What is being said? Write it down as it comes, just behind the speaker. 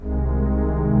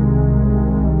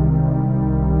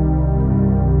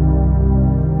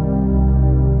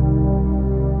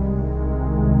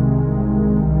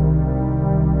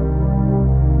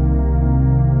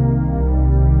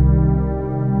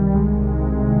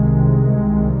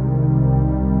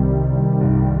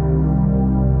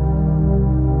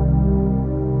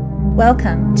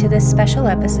Welcome to this special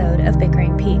episode of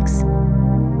Bickering Peaks.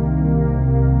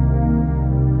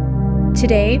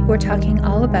 Today, we're talking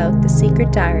all about the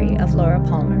secret diary of Laura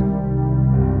Palmer.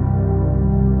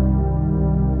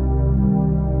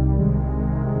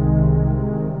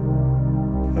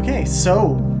 Okay,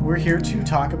 so we're here to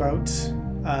talk about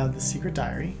the secret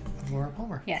diary of Laura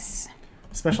Palmer. Yes.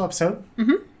 Special episode.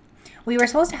 Mm-hmm. We were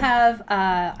supposed to have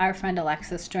our friend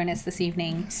Alexis join us this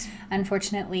evening. Yes.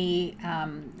 Unfortunately,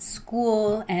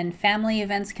 school and family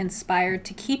events conspired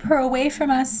to keep her away from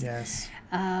us. Yes.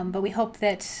 But we hope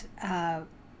that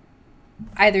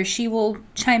either she will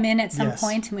chime in at some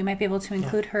point and we might be able to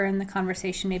include her in the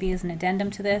conversation, maybe as an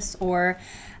addendum to this, or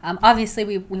obviously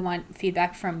we want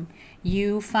feedback from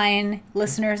you fine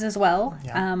listeners as well,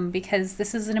 because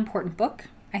this is an important book,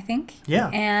 I think. Yeah.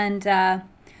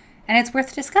 And it's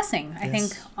worth discussing, I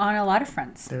think, on a lot of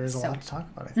fronts. There is a lot to talk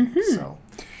about, I think. Mm-hmm. So,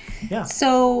 yeah.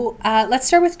 So let's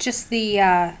start with just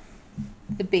the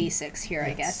basics here,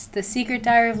 I guess. The Secret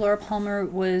Diary of Laura Palmer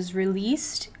was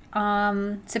released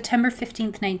September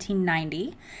 15th,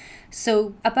 1990.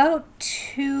 So about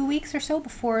 2 weeks or so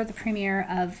before the premiere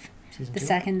of the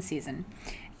second season.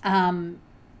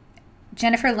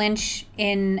 Jennifer Lynch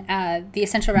in The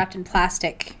Essential Wrapped in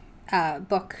Plastic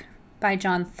book by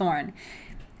John Thorne,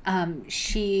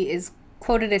 she is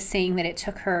quoted as saying that it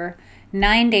took her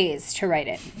 9 days to write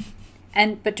it,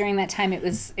 but during that time it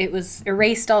was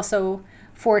erased also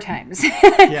 4 times,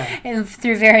 and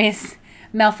through various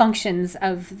malfunctions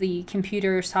of the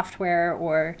computer software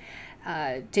or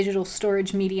digital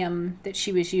storage medium that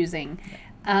she was using,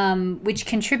 which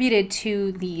contributed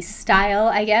to the style,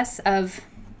 I guess, of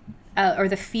or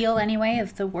the feel anyway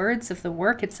of the words of the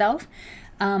work itself,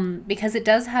 because it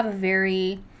does have a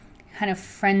very kind of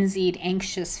frenzied,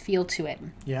 anxious feel to it.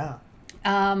 Yeah.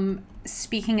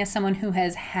 Speaking as someone who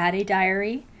has had a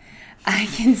diary, I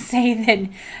can say that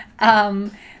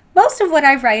most of what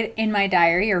I write in my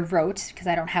diary, or wrote, because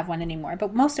I don't have one anymore,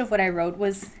 but most of what I wrote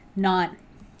was not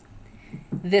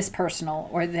this personal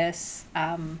or this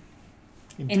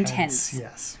intense.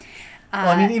 Yes. Well,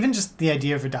 I mean, even just the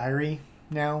idea of a diary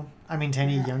now, I mean, to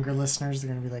any younger listeners, they're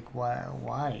going to be like,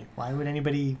 why would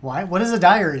anybody, what is a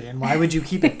diary and why would you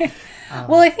keep it?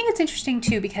 Well, I think it's interesting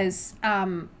too, because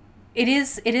it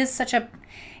is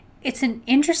it's an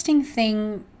interesting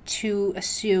thing to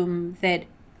assume that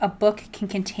a book can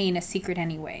contain a secret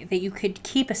anyway, that you could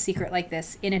keep a secret like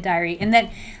this in a diary, and that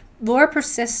Laura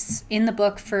persists in the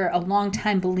book for a long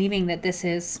time believing that this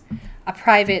is a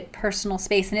private, personal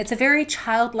space, and it's a very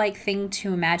childlike thing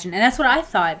to imagine, and that's what I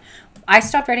thought. I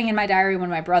stopped writing in my diary when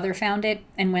my brother found it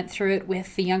and went through it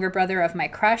with the younger brother of my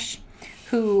crush,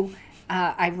 who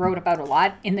I wrote about a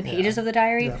lot in the pages of the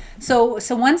diary. Yeah. So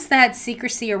once that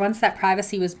secrecy or once that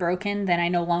privacy was broken, then I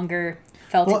no longer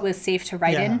felt it was safe to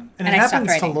write in. And it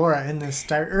happens to Laura in this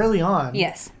diary early on.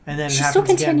 Yes. And then she still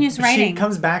continues writing. She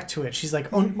comes back to it. She's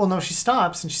like, oh, well, no, she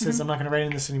stops and she says, I'm not going to write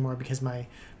in this anymore because my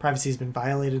privacy has been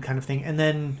violated, kind of thing. And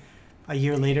then a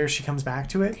year later, she comes back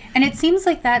to it. And it seems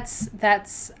like that's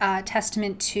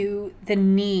testament to the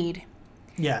need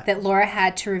that Laura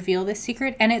had to reveal this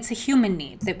secret. And it's a human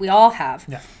need that we all have.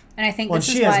 Yeah. And I think this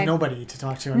is why... she has nobody to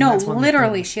talk to. No,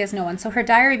 literally, she has no one. So her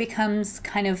diary becomes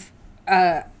kind of...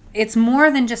 it's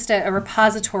more than just a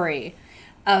repository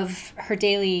of her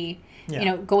daily,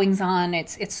 goings-on.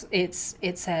 It's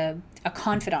a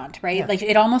confidant, right? Yeah. Like,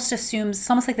 it almost assumes, it's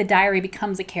almost like the diary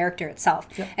becomes a character itself.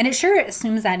 Yeah. And it sure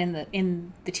assumes that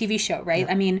in the TV show, right?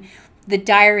 Yeah. I mean, the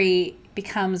diary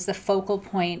becomes the focal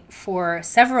point for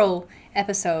several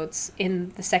episodes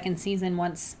in the second season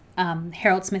once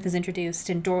Harold Smith is introduced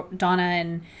and Donna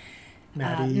and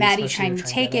Maddie trying to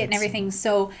take it and everything.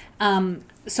 So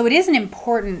it is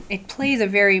it plays a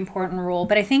very important role.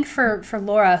 But I think for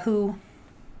Laura, who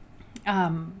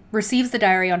receives the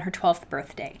diary on her 12th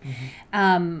birthday,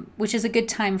 which is a good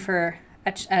time for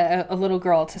a little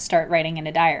girl to start writing in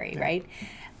a diary, right?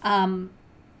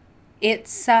 It's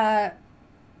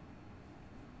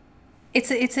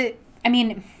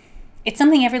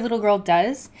something every little girl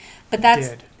does, but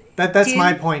that's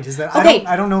my point, is that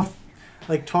I don't know if,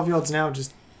 like, 12-year-olds now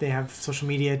they have social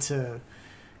media to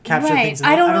capture things.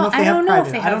 I don't know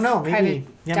if they have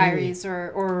private diaries,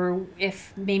 or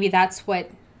if maybe that's what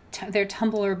their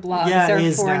Tumblr blogs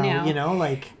are for now.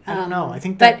 I don't know. I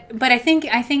think but I think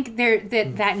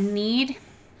that need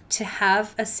to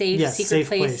have a secret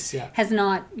place has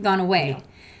not gone away. No.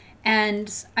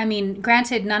 And I mean,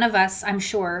 granted, none of us, I'm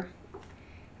sure,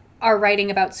 are writing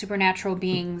about supernatural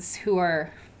beings who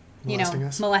are,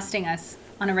 molesting us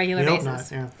on a regular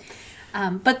basis. Hope not,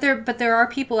 But there are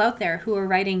people out there who are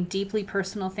writing deeply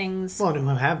personal things. Well, and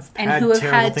who have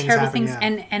had terrible things. Yeah.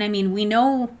 And I mean, we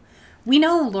know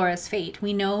Laura's fate.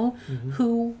 We know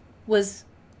who was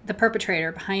the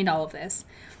perpetrator behind all of this.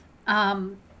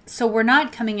 So we're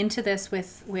not coming into this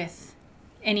with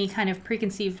any kind of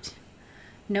preconceived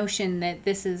notion that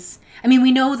this is. I mean,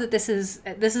 we know that this is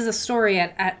a story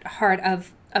at heart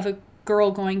of a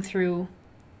girl going through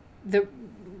the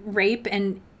rape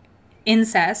and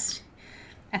incest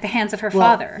at the hands of her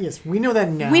father. Yes, we know that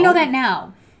now. We know that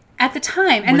now. At the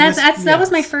time, and that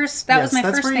was my first thing that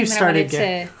I wanted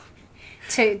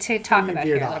to talk about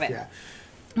here a little bit. Yeah.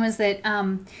 Was that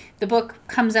the book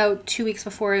comes out 2 weeks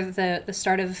before the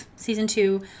start of season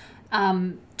 2.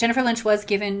 Jennifer Lynch was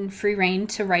given free rein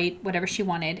to write whatever she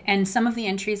wanted, and some of the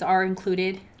entries are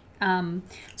included,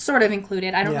 sort of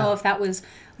included. I don't know if that was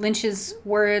Lynch's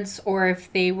words or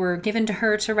if they were given to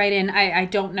her to write in. I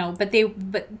don't know,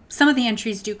 but some of the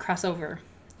entries do cross over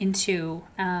into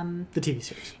the TV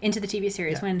series. Into the TV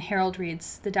series when Harold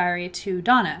reads the diary to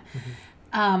Donna.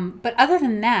 But other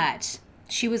than that,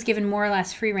 she was given more or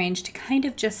less free range to kind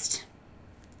of just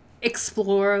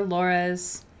explore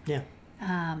Laura's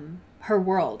her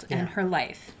world and her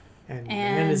life.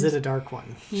 And is it a dark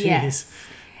one? Yes.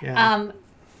 Yeah.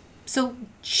 So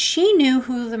she knew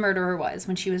who the murderer was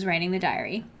when she was writing the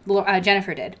diary.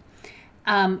 Jennifer did.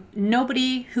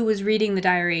 Nobody who was reading the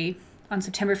diary on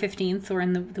September 15th or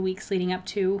in the weeks leading up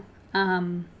to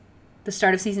the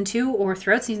start of season 2 or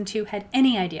throughout season 2 had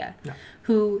any idea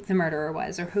who the murderer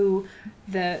was or who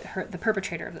the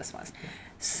perpetrator of this was.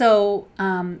 So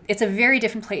it's a very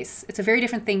different place. It's a very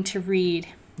different thing to read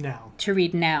now.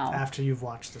 After you've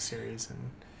watched the series.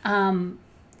 And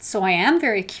so I am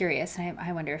very curious. And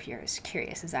I wonder if you're as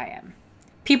curious as I am.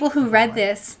 People who read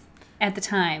this at the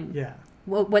time,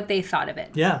 what they thought of it.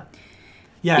 Yeah.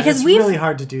 Yeah, because it's really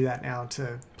hard to do that now,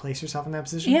 to place yourself in that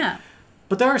position. Yeah.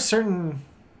 But there are certain...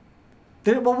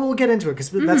 Well, we'll get into it, because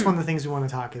that's one of the things we want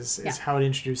to talk is how it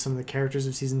introduced some of the characters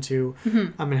of season 2,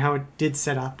 and how it did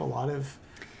set up a lot of...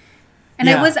 And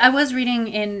I was reading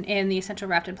in the Essential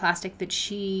Wrapped in Plastic that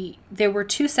there were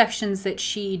 2 sections that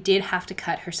she did have to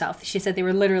cut herself. She said they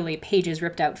were literally pages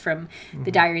ripped out from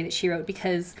the diary that she wrote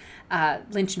because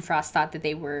Lynch and Frost thought that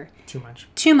they were too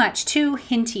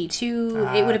hinty,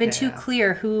 it would have been too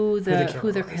clear who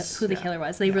the killer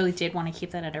was. They really did want to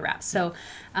keep that under wraps. So,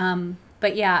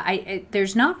 but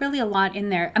there's not really a lot in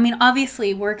there. I mean,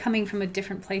 obviously we're coming from a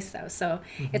different place though, so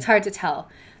it's hard to tell.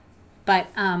 But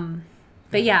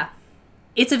yeah.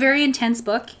 It's a very intense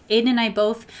book. Aiden and I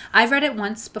both... I've read it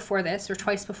once before this, or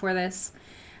twice before this.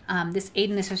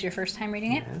 Aiden, this was your first time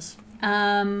reading it? Yes.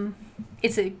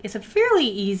 It's a fairly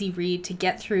easy read to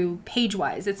get through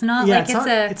page-wise. It's not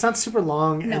it's not super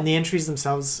long, and the entries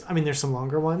themselves... I mean, there's some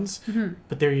longer ones,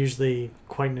 but they're usually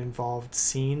quite an involved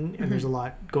scene, and there's a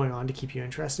lot going on to keep you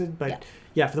interested. But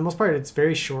for the most part, it's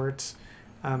very short...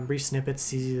 brief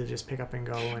snippets, easy to just pick up and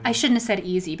go. And... I shouldn't have said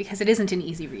easy because it isn't an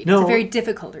easy read. No, it's a very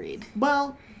difficult read.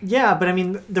 Well, yeah, but I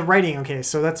mean, the writing, okay,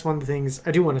 so that's one of the things I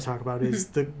do want to talk about is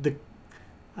the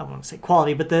I don't want to say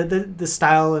quality, but the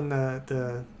style and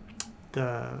the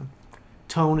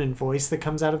tone and voice that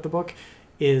comes out of the book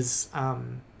is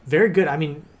very good. I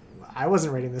mean, I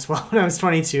wasn't writing this well when I was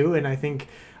 22, and I think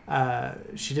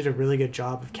she did a really good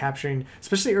job of capturing,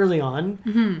 especially early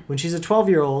on, when she's a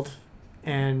 12-year-old,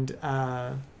 and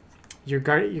you're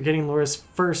getting Laura's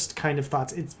first kind of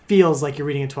thoughts. It feels like you're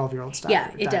reading a 12-year-old's diary.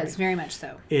 Yeah, it does, very much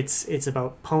so. It's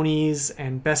about ponies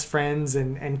and best friends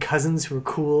and cousins who are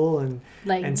cool and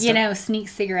sneak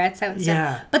cigarettes out and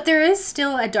stuff. But there is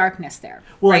still a darkness there.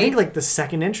 Well, right? I think like the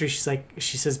second entry,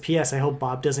 she says, "P.S. I hope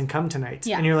Bob doesn't come tonight."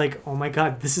 Yeah. And you're like, oh my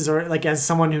God, this is like, as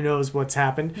someone who knows what's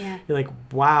happened, you're like,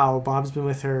 wow, Bob's been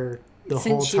with her the whole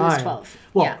time. Since she was 12.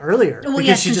 Well, earlier. Well,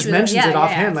 because she just mentions it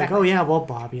offhand, exactly. Like, oh, well,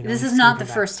 Bob, This is not the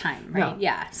first time, right? No.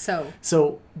 Yeah,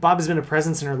 So Bob has been a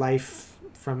presence in her life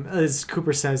from, as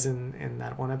Cooper says in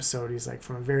that one episode, he's like,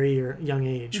 from a very young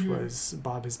age,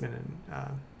 Bob has been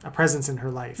a presence in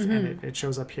her life, and it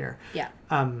shows up here. Yeah.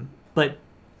 But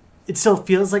it still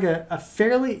feels like a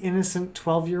fairly innocent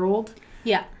 12-year-old.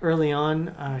 Yeah. Early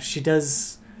on, she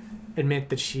does admit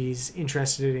that she's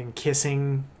interested in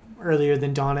kissing earlier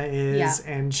than Donna is,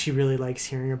 and she really likes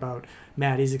hearing about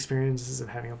Maddie's experiences of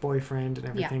having a boyfriend and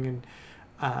everything.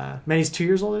 And Maddie's 2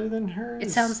 years older than her. It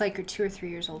sounds like her 2 or 3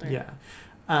 years older. Yeah.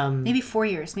 Maybe 4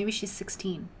 years. Maybe she's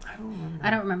 16. I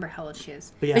don't remember how old she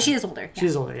is. But she is older. She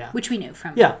is older, yeah. Which we knew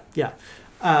from. Yeah.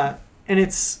 And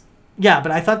it's... Yeah,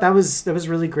 but I thought that was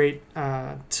really great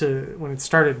to when it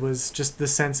started, was just the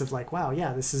sense of like, wow,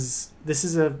 yeah, this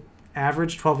is a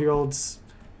average 12-year-old's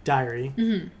diary.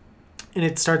 And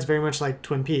it starts very much like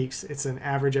Twin Peaks. It's an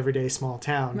average, everyday small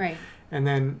town. Right. And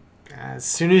then as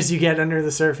soon as you get under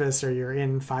the surface or you're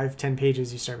in 5-10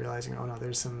 pages, you start realizing, oh no,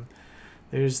 there's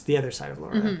the other side of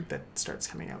Laura that starts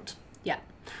coming out. Yeah.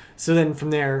 So then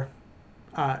from there,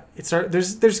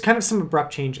 there's kind of some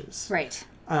abrupt changes. Right.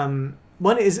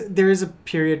 One is there is a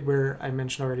period where I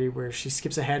mentioned already where she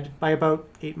skips ahead by about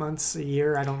 8 months, a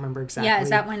year. I don't remember exactly. Yeah, is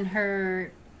that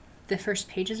when the first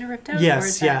pages are ripped out? Yes, or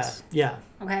is that... yeah.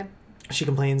 Okay. She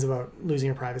complains about losing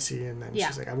her privacy, and then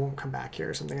she's like, I won't come back here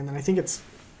or something. And then I think it's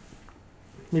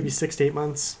maybe 6 to 8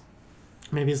 months,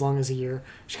 maybe as long as a year.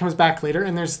 She comes back later,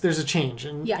 and there's a change.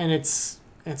 And it's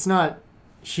not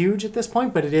huge at this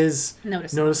point, but it is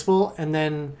noticeable. And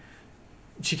then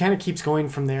she kind of keeps going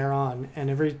from there on. And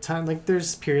every time, like,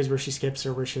 there's periods where she skips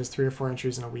or where she has 3 or 4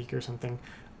 entries in a week or something.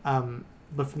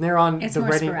 But from there on, it's the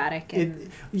more writing, sporadic.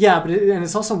 and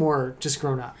it's also more just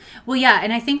grown up. Well, yeah,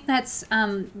 and I think that's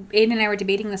Aiden and I were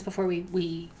debating this before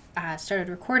we started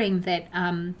recording, that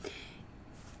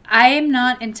I am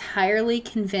not entirely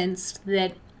convinced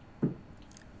that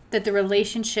the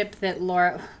relationship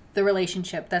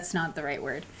that's not the right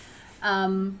word.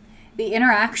 The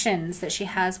interactions that she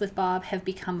has with Bob have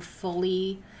become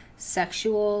fully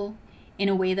sexual in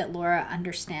a way that Laura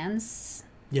understands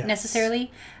necessarily.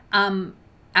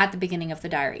 At the beginning of the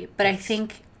diary. But I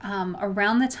think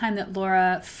around the time that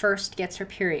Laura first gets her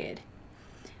period,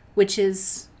 which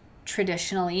is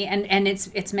traditionally, and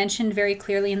it's mentioned very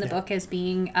clearly in the book as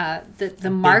being the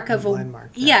mark of a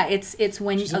landmark. It's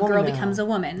when She's a girl becomes a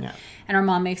woman. Yeah. And her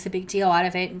mom makes a big deal out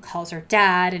of it and calls her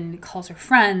dad and calls her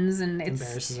friends, and it's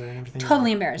embarrasses her and everything.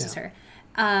 Totally embarrasses her.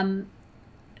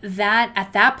 That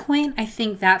at that point, I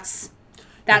think that's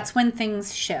when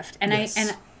things shift. And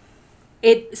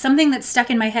it's something that's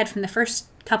stuck in my head from the first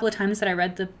couple of times that I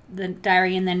read the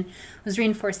diary and then was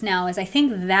reinforced now is I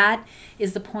think that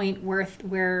is the point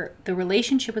where the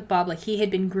relationship with Bob, like he had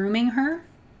been grooming her.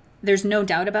 There's no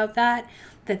doubt about that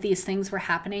these things were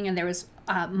happening, and there was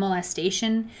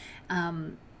molestation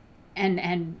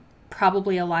and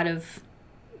probably a lot of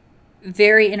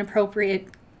very inappropriate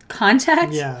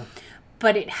contact. Yeah.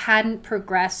 But it hadn't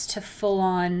progressed to full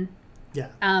on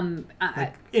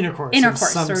like intercourse of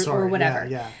some sort. or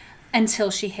whatever until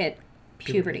she hit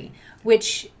puberty.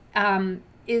 Which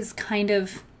is kind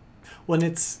of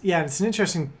it's an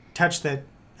interesting touch that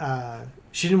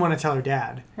she didn't want to tell her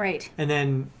dad, right, and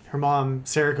then her mom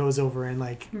Sarah goes over and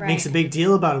makes a big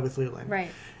deal about it with Leland,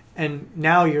 right, and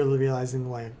now you're realizing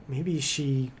like maybe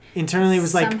she internally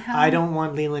was somehow, like, I don't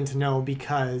want Leland to know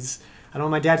because I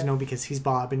don't want my dad to know because he's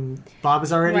Bob and Bob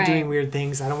is already doing weird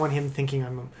things. I don't want him thinking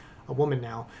I'm a woman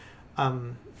now.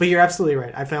 But you're absolutely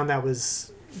right. I found that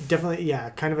was definitely,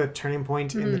 kind of a turning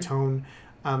point in the tone.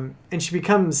 And she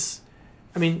becomes,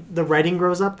 the writing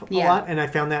grows up a lot, and I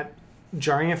found that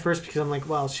jarring at first because I'm like,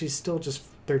 well, she's still just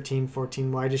 13,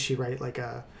 14. Why does she write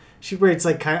she writes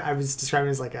like kind of, I was describing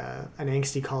it as like an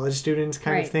angsty college student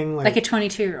kind of thing. Like a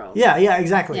 22-year-old. Yeah,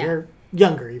 exactly. Yeah. Or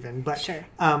younger even. But, sure.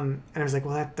 And I was like,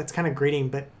 well, that's kind of grating.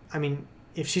 But,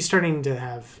 if she's starting to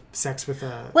have sex with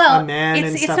a man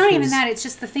and stuff... It's not even that. It's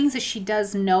just the things that she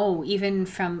does know, even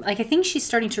from... Like, I think she's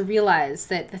starting to realize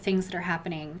that the things that are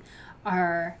happening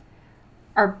are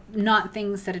not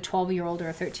things that a 12-year-old or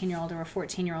a 13-year-old or a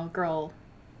 14-year-old girl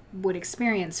would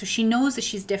experience. So she knows that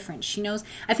she's different. She knows...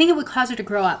 I think it would cause her to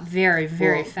grow up very,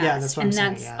 very fast. Yeah, that's what I'm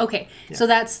saying. Yeah. Okay, so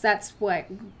that's why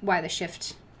the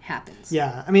shift happens.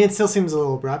 Yeah, it still seems a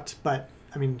little abrupt, but...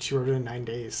 she wrote it in 9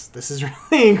 days. This is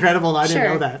really incredible. I didn't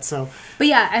know that. So, but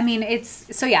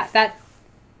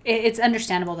it's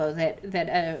understandable though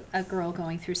that a girl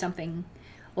going through something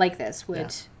like this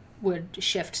would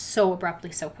shift so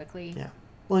abruptly so quickly. Yeah.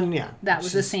 Well, and that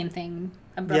was the same thing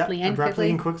abruptly and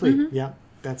quickly. Mm-hmm. Yeah,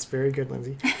 that's very good,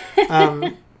 Lindsay.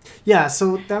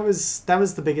 So that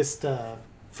was the biggest.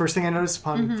 First thing I noticed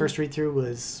upon first read through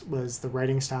was the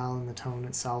writing style and the tone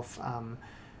itself.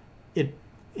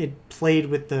 It played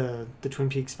with the Twin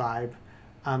Peaks vibe.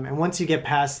 And once you get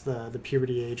past the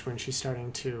puberty age when she's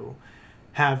starting to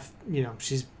have,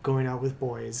 she's going out with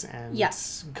boys and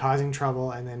causing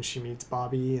trouble, and then she meets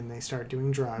Bobby and they start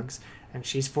doing drugs, and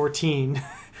she's 14.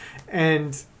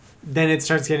 And then it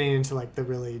starts getting into like the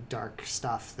really dark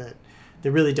stuff that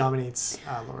really dominates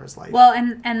Laura's life. Well,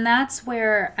 and that's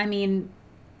where,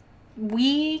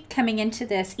 we coming into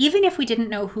this, even if we didn't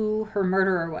know who her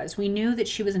murderer was, we knew that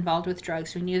she was involved with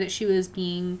drugs. We knew that she was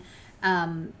being,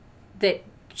 that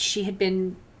she had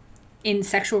been in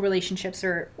sexual relationships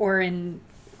or in,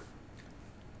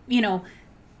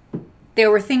 there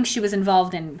were things she was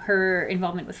involved in. Her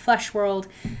involvement with Flesh World,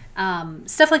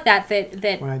 stuff like that had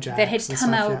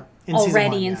come out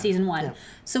already in season one. Yeah.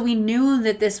 So we knew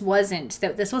that this wasn't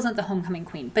the homecoming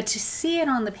queen. But to see it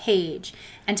on the page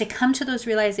and to come to those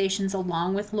realizations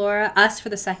along with Laura, us for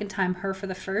the second time, her for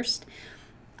the first,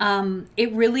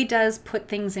 it really does put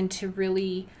things into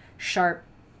really sharp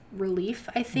relief,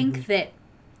 I think, that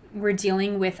we're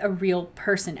dealing with a real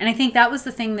person. And I think that was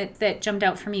the thing that jumped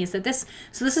out for me, is that this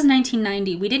is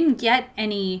 1990. We didn't get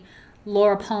any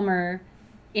Laura Palmer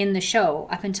in the show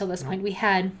up until this point. We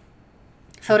had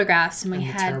photographs and we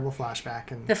had the terrible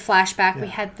flashback and the flashback. We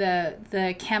had the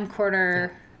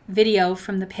camcorder video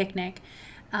from the picnic.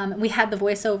 We had the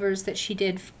voiceovers that she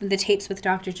did, the tapes with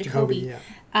Dr. Jacoby.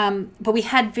 But we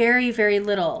had very, very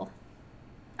little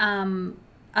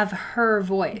of her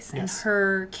voice and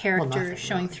her character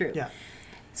showing through. Yeah.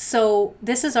 So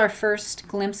this is our first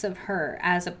glimpse of her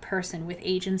as a person with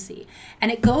agency.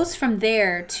 And it goes from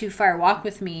there to Fire Walk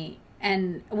With Me,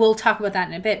 and we'll talk about that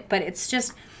in a bit, but it's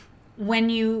just when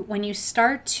you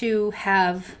start to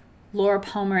have Laura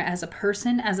Palmer as a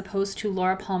person as opposed to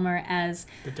Laura Palmer as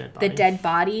the dead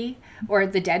body or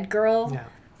the dead girl,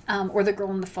 or the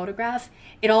girl in the photograph,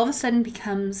 it all of a sudden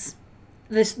becomes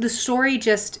the story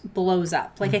just blows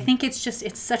up. Like, I think it's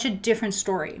such a different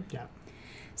story. Yeah.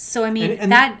 So, I mean,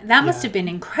 and that must have been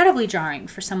incredibly jarring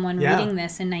for someone reading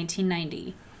this in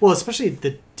 1990. Well, especially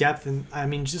the depth and, I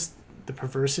mean, just the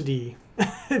perversity,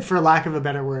 for lack of a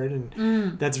better word.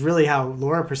 And that's really how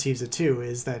Laura perceives it, too,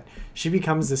 is that she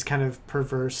becomes this kind of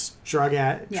perverse, drug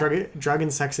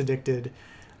and sex addicted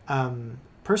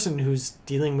person who's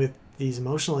dealing with these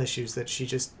emotional issues that she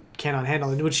just cannot handle,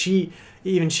 and which she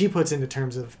puts into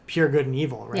terms of pure good and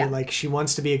evil, right? Like, she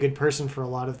wants to be a good person for a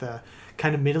lot of the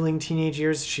kind of middling teenage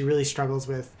years. She really struggles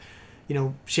with,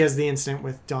 she has the incident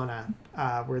with Donna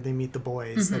where they meet the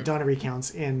boys that Donna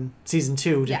recounts in season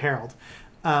 2 to Harold.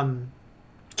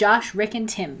 Josh, Rick, and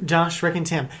Tim.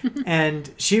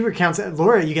 And she recounts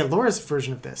Laura. You get Laura's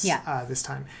version of this this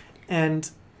time,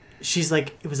 and she's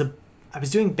like, I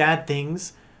was doing bad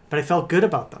things, but I felt good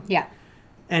about them. Yeah.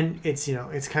 And it's,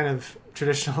 it's kind of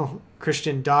traditional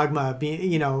Christian dogma,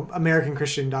 American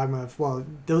Christian dogma of, well,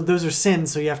 those are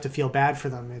sins, so you have to feel bad for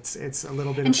them. It's a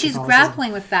little bit. And she's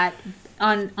grappling with that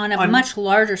on a much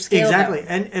larger scale. Exactly.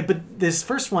 But this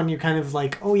first one, you're kind of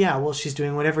like, oh yeah, well, she's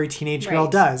doing what every teenage girl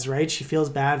does, right? She feels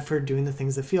bad for doing the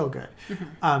things that feel good.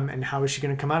 And how is she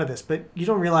going to come out of this? But you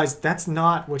don't realize that's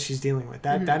not what she's dealing with.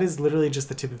 That is literally just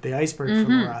the tip of the iceberg for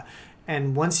Laura.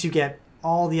 And once you get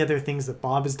all the other things that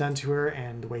Bob has done to her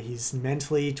and the way he's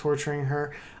mentally torturing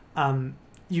her,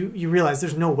 you realize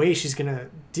there's no way she's gonna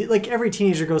like every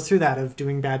teenager goes through that of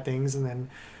doing bad things and then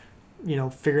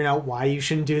figuring out why you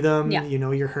shouldn't do them.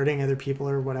 You're hurting other people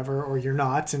or whatever, or you're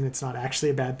not, and it's not actually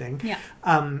a bad thing.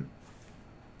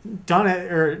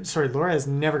 Laura is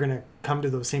never gonna come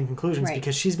to those same conclusions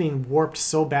because she's being warped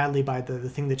so badly by the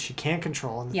thing that she can't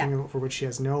control and the thing for which she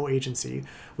has no agency,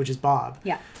 which is Bob.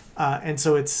 And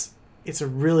so it's a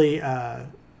really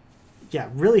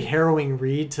really harrowing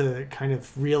read to kind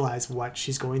of realize what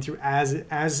she's going through as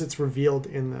it's revealed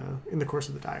in the course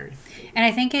of the diary. And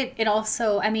I think it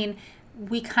also, I mean,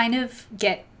 we kind of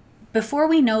get, before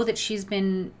we know that she's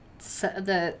been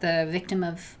the victim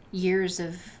of years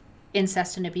of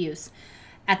incest and abuse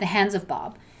at the hands of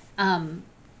Bob,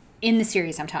 in the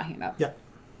series I'm talking about. Yeah.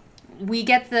 We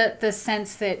get the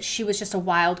sense that she was just a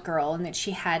wild girl and that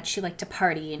she liked to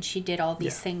party and she did all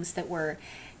these things that were,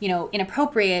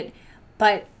 inappropriate,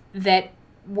 but that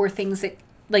were things that,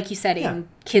 like you said, even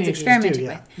kids experimenting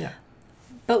with. Yeah.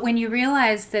 But when you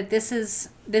realize that this is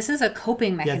a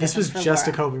coping mechanism. Yeah, this was just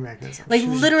Laura. A coping mechanism. Like,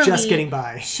 literally, just getting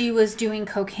by. She was doing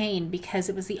cocaine because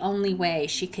it was the only way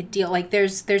she could deal. Like,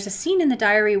 there's a scene in the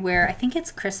diary where I think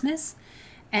it's Christmas,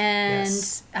 and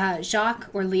Jacques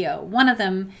or Leo, one of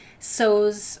them,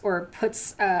 sews or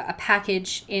puts a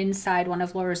package inside one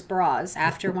of Laura's bras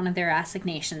after one of their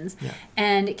assignations,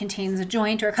 and it contains a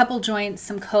joint or a couple joints,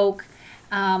 some coke,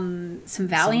 some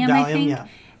Valium, I think,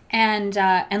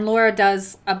 and Laura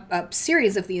does a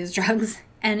series of these drugs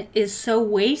and is so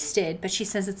wasted, but she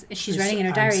says she's writing in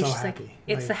her diary. She's happy. Like,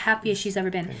 it's the happiest she's ever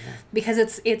been, because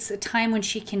it's a time when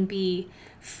she can be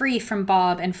free from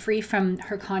Bob and free from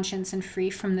her conscience and free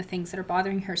from the things that are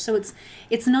bothering her. So this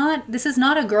is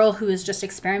not a girl who is just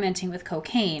experimenting with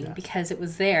cocaine because it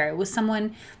was there. It was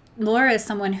Laura is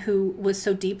someone who was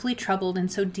so deeply troubled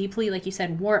and so deeply, like you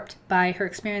said, warped by her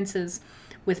experiences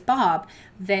with Bob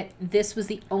that this was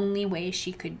the only way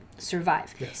she could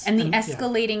survive. Yes. And the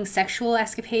escalating sexual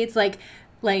escapades, like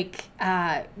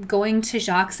going to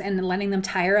Jacques and letting them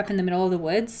tie her up in the middle of the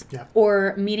woods,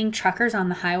 or meeting truckers on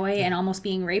the highway and almost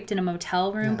being raped in a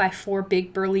motel room by 4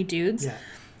 big burly dudes.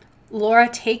 Laura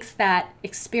takes that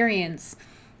experience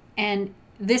And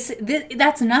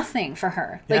that's nothing for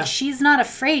her. Like, Yeah. she's not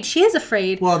afraid. She is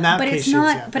afraid. Well, in that but case, it's she is,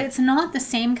 not. yeah. But it's not the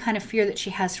same kind of fear that she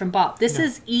has from Bob. This No.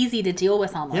 is easy to deal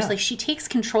with almost. Yeah. Like, she takes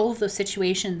control of those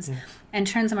situations and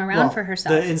turns them around for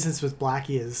herself. The instance with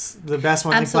Blackie is the best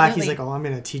one. Absolutely. Like, Blackie's like, "Oh, I'm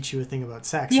going to teach you a thing about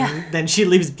sex." Yeah. And then she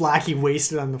leaves Blackie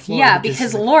wasted on the floor. Yeah, because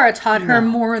she's like, Laura taught her No.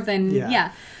 more than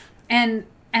Yeah. And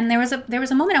there was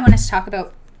a moment I wanted to talk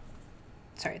about.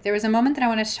 Sorry, there was a moment that I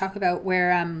wanted to talk about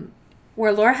where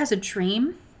Laura has a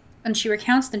dream, and she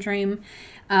recounts the dream.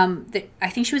 That I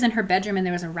think she was in her bedroom, and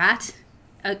there was a rat,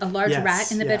 a large rat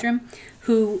in the bedroom,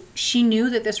 who she knew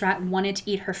that this rat wanted to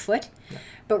eat her foot,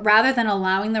 but rather than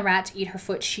allowing the rat to eat her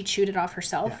foot, she chewed it off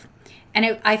herself.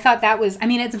 And I thought that was, I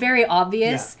mean, it's very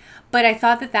obvious, but I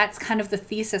thought that that's kind of the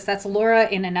thesis. That's Laura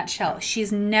in a nutshell.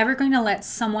 She's never going to let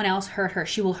someone else hurt her.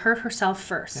 She will hurt herself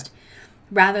first,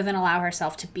 rather than allow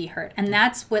herself to be hurt. And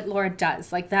that's what Laura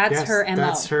does. Like, that's her MO.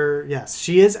 That's her,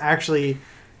 she is actually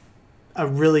a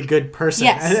really good person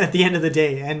at the end of the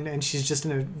day. And she's just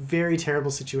in a very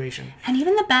terrible situation. And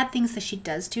even the bad things that she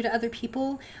does do to other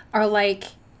people are like,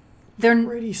 they're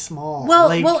pretty small.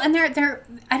 Well, and they're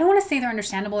I don't want to say they're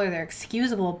understandable or they're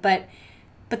excusable, but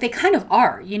they kind of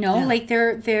are, you know, like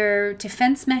they're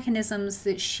defense mechanisms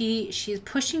that she's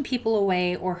pushing people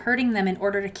away or hurting them in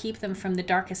order to keep them from the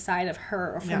darkest side of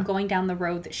her or from going down the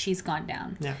road that she's gone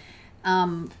down.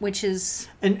 Which is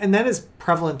and that is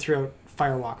prevalent throughout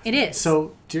Firewalk. It is.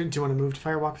 So do you want to move to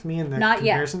Firewalk with me and the Not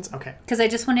comparisons? yet. Okay. Because I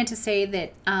just wanted to say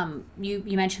that you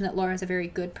mentioned that Laura is a very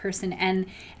good person, and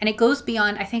it goes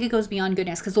beyond. I think it goes beyond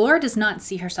goodness, because Laura does not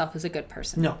see herself as a good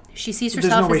person. No. She sees There's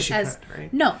herself no way as, she could,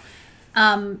 right? No.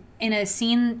 In a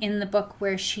scene in the book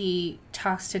where she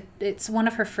talks to, it's one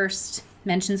of her first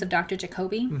mentions of Dr.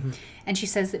 Jacoby, and she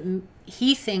says that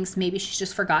he thinks maybe she's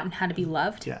just forgotten how to be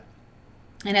loved. Yeah.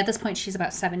 And at this point, she's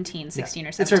about 16 or 17.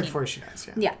 It's right before she dies.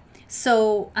 Yeah.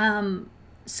 So,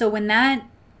 so when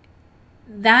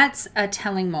that's a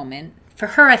telling moment for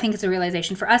her, I think it's a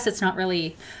realization. For us, it's not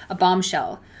really a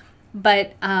bombshell,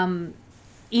 but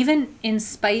even in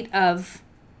spite of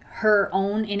her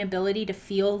own inability to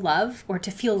feel love or to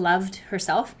feel loved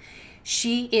herself,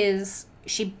 she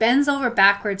bends over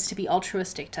backwards to be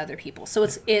altruistic to other people. So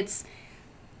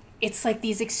it's like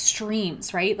these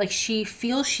extremes, right? Like, she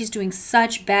feels she's doing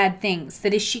such bad things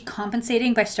that is she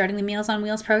compensating by starting the Meals on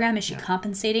Wheels program? Is she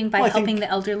compensating by helping the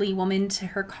elderly woman to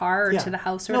her car or to the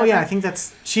house or whatever? I think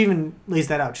she even lays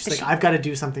that out. She's like, I've got to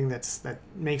do something that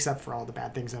makes up for all the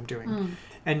bad things I'm doing.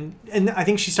 And I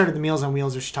think she started the Meals on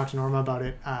Wheels, or she talked to Norma about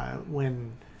it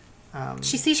when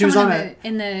she sees someone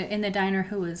in the diner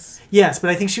who was... Yes, but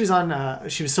I think she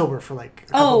was sober for like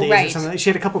a couple days or something. She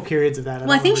had a couple periods of that.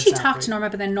 Well, I think she talked to Norma,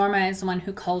 but then Norma is the one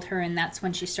who called her, and that's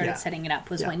when she started setting it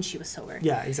up, was when she was sober.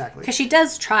 Yeah, exactly. Because she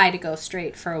does try to go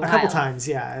straight for a while. A couple times,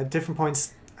 at different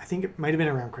points. I think it might have been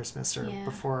around Christmas or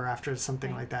before or after,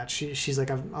 something like that. She's like,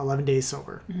 I'm 11 days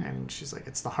sober. And she's like,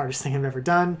 it's the hardest thing I've ever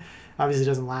done. Obviously, it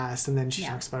doesn't last. And then she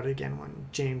talks about it again when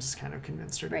James kind of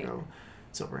convinced her to go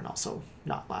sober, and also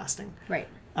not lasting. Right.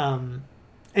 And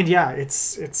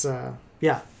it's Anything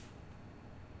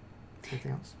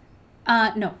else?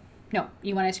 No.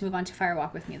 You wanted to move on to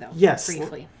Firewalk with me, though. Yes.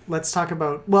 Briefly. Let's talk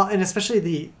about, and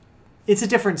especially it's a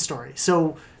different story.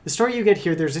 So the story you get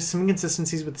here, there's just some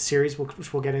inconsistencies with the series,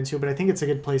 which we'll get into, but I think it's a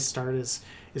good place to start is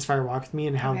Firewalk with me,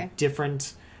 and how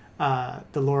different the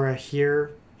Laura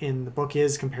here in the book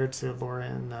is compared to Laura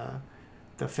in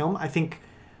the film. I think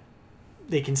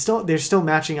they're still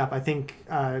matching up. I think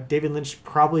David Lynch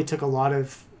probably took a lot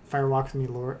of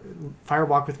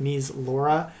Firewalk with Me's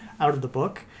Laura out of the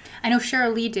book. I know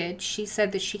Cheryl Lee did. She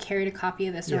said that she carried a copy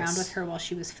of this around with her while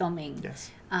she was filming.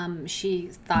 Yes. She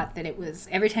thought that it was,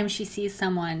 every time she sees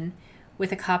someone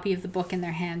with a copy of the book in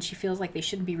their hand, she feels like they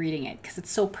shouldn't be reading it because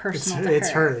it's so personal to her.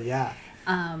 It's her, yeah.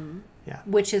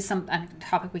 Which is a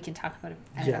topic we can talk about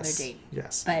at another date.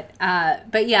 Yes.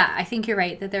 But yeah, I think you're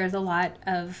right that there's a lot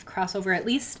of crossover, at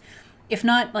least, if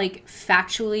not like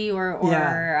factually or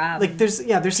like there's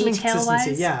some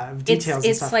inconsistency, of details.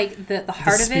 It's and stuff. Like the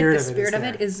heart of it, the spirit of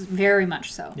it is very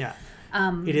much so. Yeah.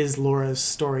 It is Laura's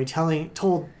story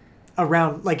told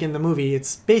around, like in the movie,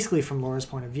 it's basically from Laura's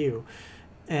point of view,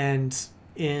 and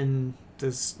in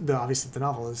obviously the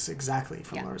novel is exactly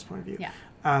from Laura's point of view. Yeah.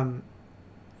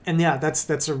 And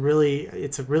that's a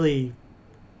really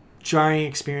jarring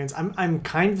experience. I'm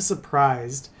kind of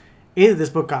surprised that this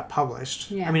book got published.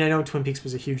 Yeah. I mean, I know Twin Peaks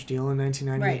was a huge deal in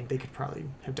 1990, and they could probably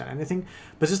have done anything,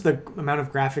 but just the amount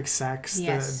of graphic sex,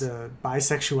 the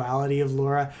bisexuality of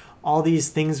Laura, all these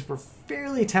things were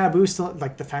fairly taboo still,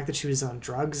 like the fact that she was on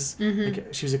drugs,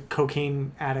 like she was a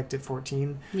cocaine addict at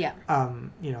 14. Yeah.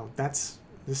 That's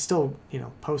this is still,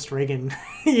 post-Reagan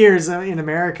years in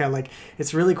America. Like,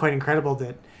 it's really quite incredible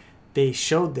that they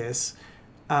showed this.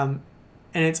 And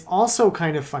it's also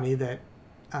kind of funny that,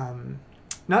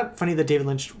 not funny that David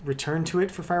Lynch returned to it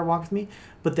for Fire Walk With Me,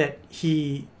 but that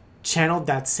he channeled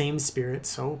that same spirit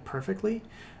so perfectly.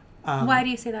 Why do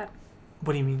you say that?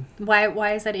 What do you mean?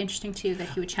 Why is that interesting to you that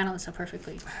he would channel it so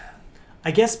perfectly? I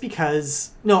guess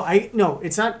because no,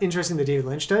 it's not interesting that David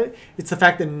Lynch did it. It's the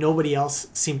fact that nobody else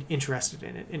seemed interested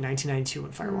in it in 1992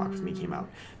 when Fire Walk With Me came out.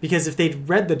 Because if they'd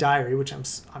read the diary, which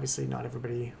obviously not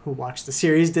everybody who watched the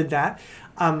series did that,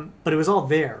 but it was all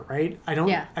there, right?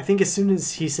 I think as soon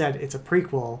as he said it's a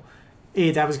prequel,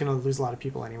 that was going to lose a lot of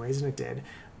people anyways, and it did.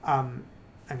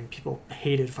 People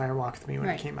hated Fire Walk With Me when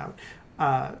it came out.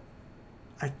 I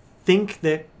think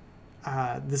that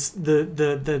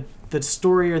the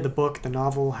story or the book, the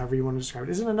novel, however you want to describe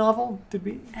it. Is it a novel?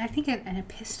 I think an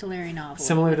epistolary novel.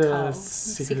 Similar to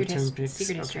Secret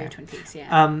History of Twin Peaks,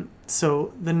 yeah.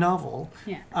 So the novel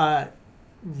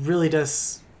really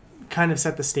does kind of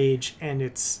set the stage, and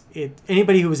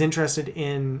anybody who was interested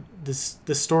in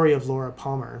the story of Laura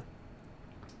Palmer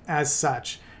as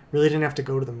such really didn't have to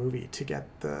go to the movie to get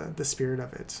the spirit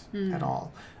of it at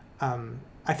all.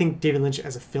 I think David Lynch,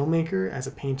 as a filmmaker, as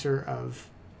a painter of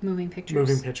moving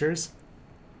pictures,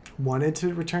 wanted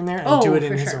to return there and do it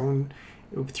in his own,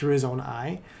 through his own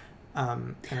eye.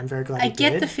 And I'm very glad he did. I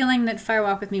get the feeling that Fire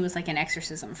Walk With Me was like an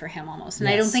exorcism for him almost. And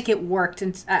I don't think it worked.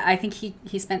 And I think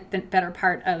he spent the better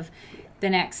part of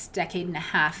the next decade and a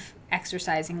half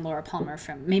exorcising Laura Palmer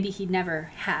from, maybe he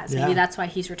never has. Maybe that's why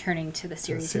he's returning to the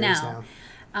series now.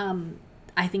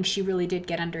 I think she really did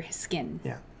get under his skin.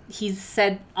 Yeah. He's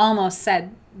almost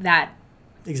said that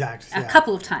a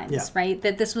couple of times, right?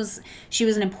 That she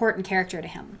was an important character to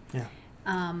him. Yeah.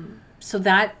 So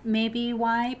that may be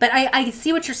why. But I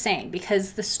see what you're saying,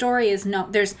 because the story is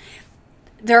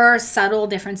there are subtle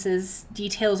differences.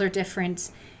 Details are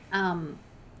different.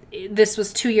 This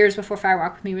was 2 years before Fire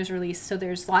Walk With Me was released, so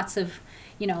there's lots of,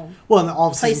 well, and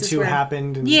all of season 2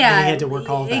 happened, and they had to work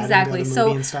all of that into the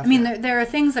movie and stuff. There are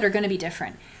things that are going to be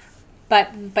different.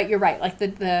 But you're right, like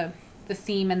the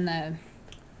theme and the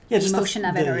emotion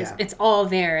of it, it's all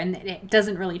there, and it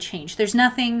doesn't really change. There's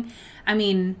nothing,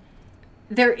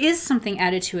 there is something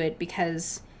added to it,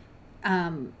 because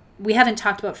we haven't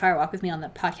talked about Fire Walk With Me on the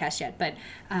podcast yet, but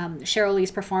Cheryl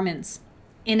Lee's performance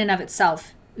in and of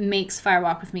itself makes Fire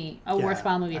Walk With Me a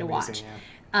worthwhile movie to watch.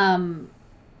 And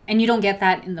you don't get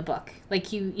that in the book.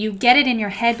 Like, you get it in your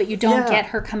head, but you don't get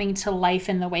her coming to life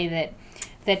in the way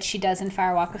that she does in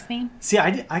Fire Walk With Me. See,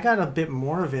 I got a bit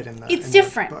more of it in the. It's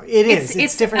different. The book.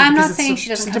 It's different. I'm not saying she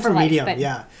doesn't come to life, medium. But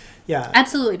yeah,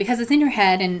 absolutely, because it's in your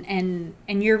head, and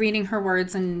you're reading her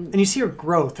words, and you see her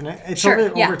growth, and it's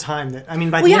over time. That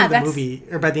by the end of the movie,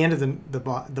 or by the end of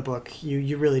the book,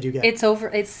 you really do get. It's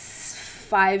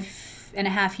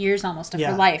 5.5 years almost of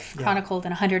her life chronicled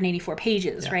in 184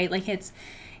 pages, right? Like it's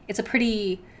a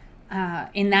pretty.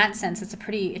 In that sense, it's a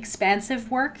pretty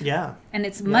expansive work. Yeah. And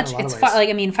it's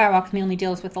Fire Walk With Me only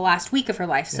deals with the last week of her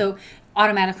life. So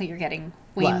automatically you're getting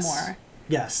way more.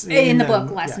 Yes. In the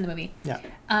book, less in the movie. Yeah.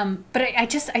 But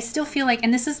I still feel like,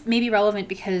 and this is maybe relevant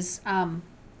because I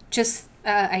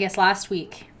guess last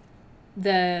week,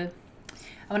 I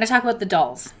want to talk about the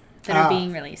dolls that are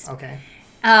being released. Okay.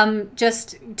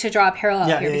 Just to draw a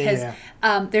parallel here, because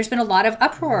there's been a lot of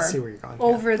uproar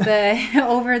over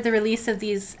the release of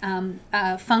these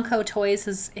Funko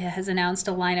Toys has announced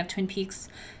a line of Twin Peaks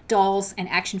dolls and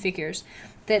action figures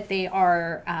that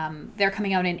they're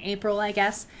coming out in April, I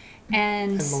guess.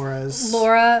 And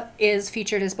Laura is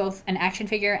featured as both an action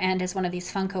figure and as one of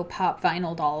these Funko Pop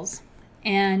vinyl dolls.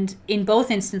 And in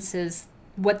both instances,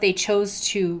 what they chose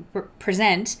to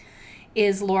present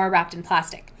is Laura wrapped in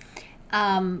plastic.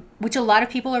 Which a lot of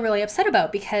people are really upset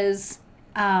about, because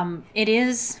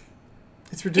it's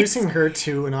reducing her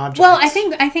to an object. Well, I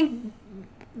think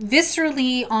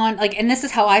viscerally and this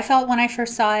is how I felt when I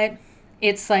first saw it.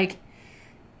 It's like,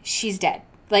 she's dead.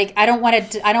 Like, I don't want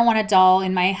a doll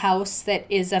in my house that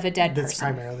is of a dead person. That's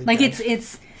primarily dead.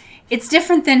 It's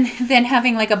different than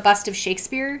having like a bust of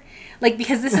Shakespeare, like,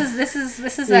 because this is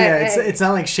it's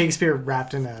not like Shakespeare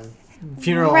wrapped in a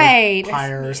funeral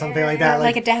pyre or something like that,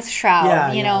 like a death shroud,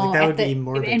 like that would be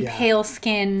morbid, and pale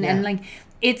skin, and like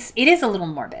it is a little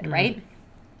morbid, right?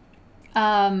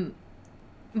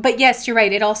 But yes, you're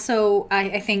right. It also,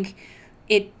 I think,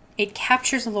 it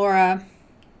captures Laura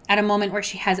at a moment where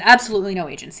she has absolutely no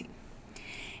agency,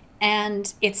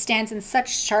 and it stands in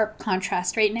such sharp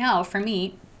contrast right now for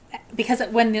me, because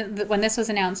when this was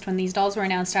announced, when these dolls were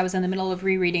announced, I was in the middle of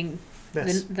rereading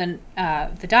the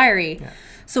diary. Yeah.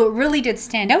 So it really did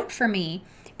stand out for me,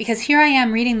 Because here I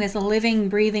am reading this living,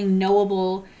 breathing,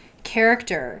 knowable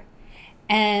character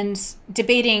and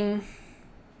debating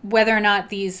whether or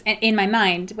not in my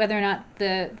mind, whether or not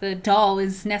the doll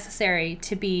is necessary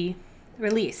to be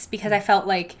released, because I felt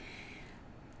like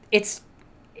it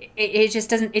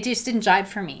just didn't jive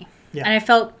for me. Yeah. And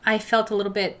I felt a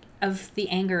little bit of the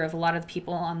anger of a lot of the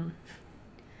people on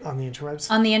the interwebs.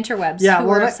 Who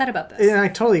were upset about this. And I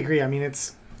totally agree. I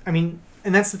mean,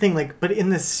 and that's the thing, like, but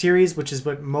in this series, which is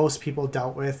what most people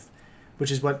dealt with, which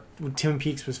is what Twin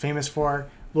Peaks was famous for,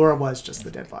 Laura was just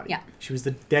the dead body. Yeah. She was the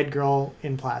dead girl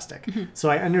in plastic. Mm-hmm. So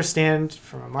I understand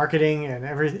from a marketing and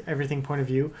everything point of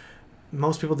view,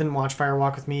 most people didn't watch Fire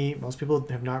Walk with Me. Most people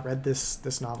have not read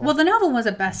this novel. Well, the novel was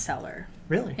a bestseller.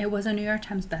 Really? It was a New York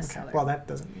Times bestseller. Okay. Well, that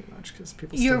doesn't mean much because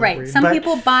people You're still right. read. Some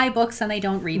people buy books and they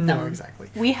don't read them. No, exactly.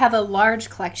 We have a large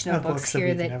collection of books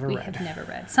here that have never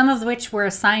read. Some of which were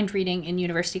assigned reading in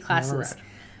university classes. Never read.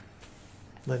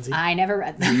 Lindsay? I never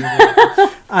read them.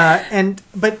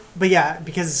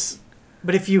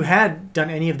 But if you had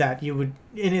done any of that, you would.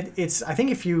 And it's. I think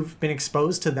if you've been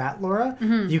exposed to that Laura,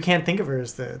 you can't think of her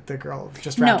as the girl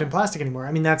just wrapped in plastic anymore.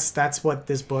 I mean, that's what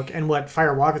this book and what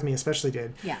Fire Walk with Me especially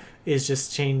did. Yeah. Is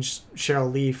just change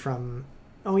Cheryl Lee from,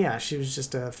 oh yeah, she was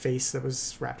just a face that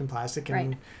was wrapped in plastic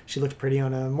and she looked pretty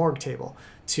on a morgue table,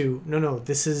 to no,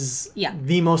 this is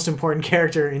the most important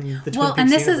character in the Twin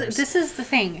Peaks universe. This is the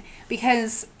thing,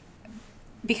 because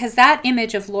that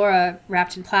image of Laura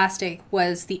wrapped in plastic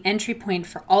was the entry point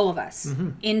for all of us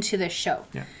into this show.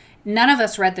 Yeah. None of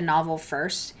us read the novel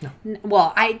first. No.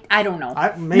 Well, I don't know.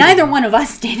 Neither one of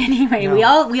us did anyway.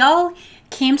 No. We all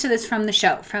came to this from the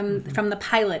show, from the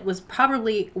pilot was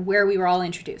probably where we were all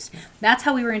introduced. That's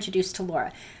how we were introduced to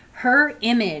Laura. Her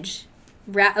image,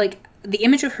 like the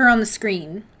image of her on the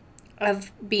screen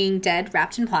of being dead,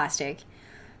 wrapped in plastic,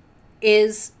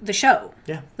 is the show.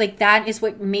 Yeah. Like that is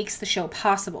what makes the show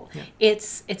possible. Yeah.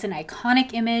 It's an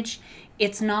iconic image.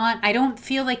 It's not, I don't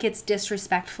feel like it's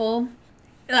disrespectful.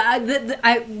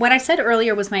 What I said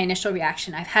earlier was my initial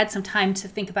reaction. I've had some time to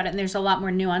think about it, and there's a lot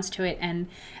more nuance to it. And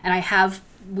I have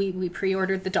we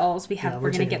pre-ordered the dolls. We're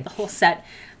going to get the whole set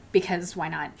because why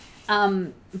not?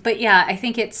 But yeah, I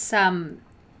think it's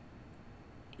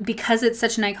because it's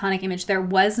such an iconic image. There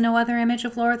was no other image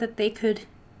of Laura that they could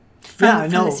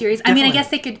from the series. Definitely. I mean, I guess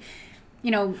they could.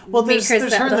 Make her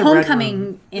the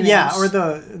homecoming image. Yeah, or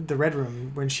the Red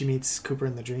Room when she meets Cooper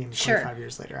in the dream 25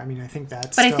 years later. I mean, I think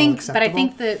that's acceptable. But I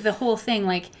think the whole thing,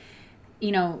 like,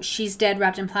 she's dead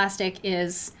wrapped in plastic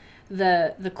is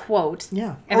the quote.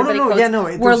 Yeah. Everybody quotes. Yeah, no.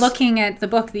 We're looking at the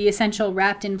book, The Essential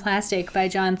Wrapped in Plastic by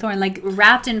John Thorne. Like,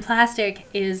 wrapped in plastic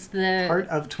is the part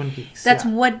of Twin Peaks. That's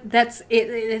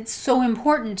it's so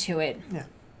important to it. Yeah.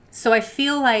 So I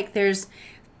feel like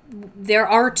there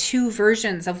are two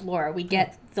versions of Laura. We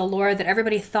get the Laura that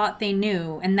everybody thought they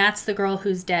knew, and that's the girl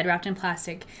who's dead, wrapped in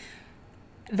plastic.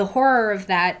 The horror of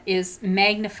that is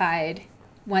magnified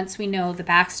once we know the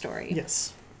backstory.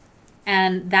 Yes.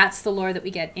 And that's the Laura that we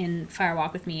get in Fire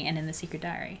Walk with Me and in The Secret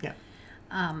Diary. Yeah.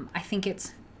 I think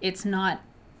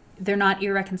they're not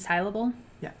irreconcilable.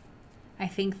 Yeah. I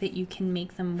think that you can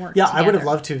make them work together. together. I would have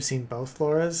loved to have seen both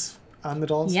Lauras on the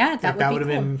dolls. Yeah, that would have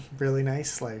been really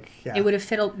nice. Like, yeah, it would have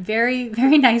fit very,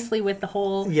 very nicely with the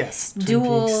whole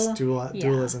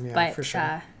dualism. Yeah, but, for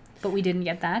sure. But we didn't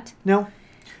get that. No.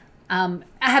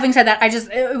 Having said that,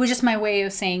 it was just my way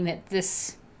of saying that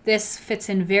this fits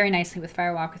in very nicely with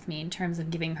Fire Walk with Me in terms of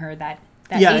giving her that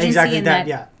agency exactly and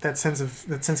that sense of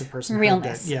personhood.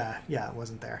 Realness. It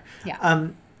wasn't there. Yeah.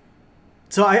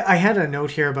 So I had a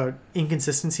note here about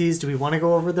inconsistencies. Do we want to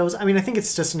go over those? I mean, I think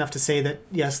it's just enough to say that,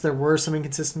 yes, there were some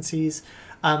inconsistencies.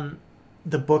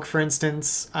 The book, for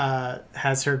instance,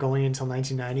 has her going until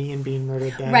 1990 and being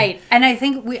murdered then. Right. And I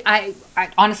think I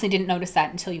honestly didn't notice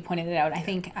that until you pointed it out. I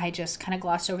think I just kind of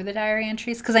glossed over the diary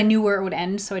entries because I knew where it would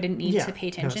end, so I didn't need to pay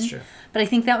attention. No, that's true. But I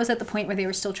think that was at the point where they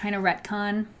were still trying to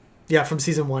retcon. Yeah, from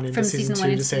season 1 into season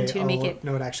 2 to say, to make it...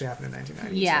 No, it actually happened in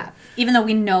 1990. Yeah. So. Even though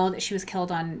we know that she was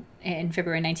killed in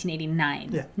February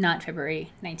 1989, not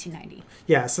February 1990.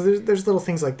 Yeah, so there's little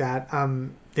things like that.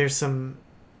 There's some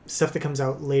stuff that comes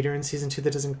out later in season 2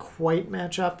 that doesn't quite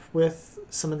match up with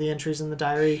some of the entries in the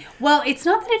diary. Well, it's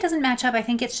not that it doesn't match up. I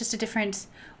think it's just a different...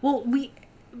 Well,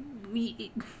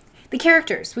 the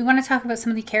characters. We want to talk about some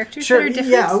of the characters that are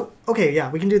different. Yeah. Okay.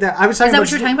 Yeah, we can do that. I was talking about.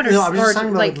 Is that what you're talking about? No, I was just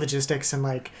talking about logistics and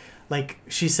like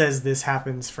she says this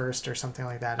happens first or something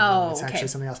like that. And it's actually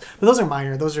something else. But those are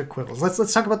minor. Those are quibbles.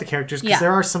 Let's talk about the characters because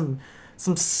there are some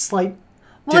slight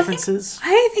differences.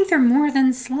 I think they're more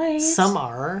than slight. Some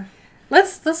are.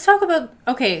 Let's talk about.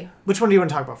 Okay. Which one do you want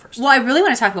to talk about first? Well, I really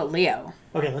want to talk about Leo.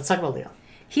 Okay, let's talk about Leo.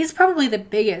 He's probably the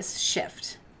biggest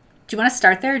shift Do you want to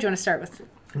start there, or do you want to start with...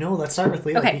 No, let's start with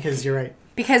Leo, because you're right.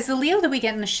 Because the Leo that we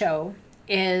get in the show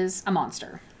is a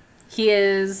monster. He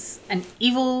is an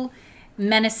evil,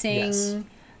 menacing,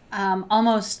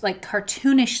 almost like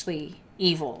cartoonishly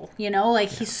evil.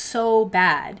 He's so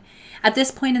bad. At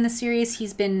this point in the series,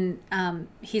 he's been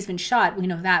shot. We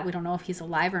know that. We don't know if he's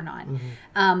alive or not.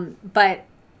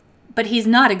 But he's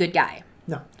not a good guy.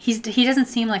 No, he doesn't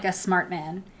seem like a smart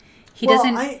man.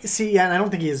 I see. Yeah, and I don't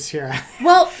think he is here.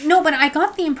 Well, no, but I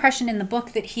got the impression in the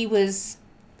book that he was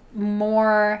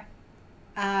more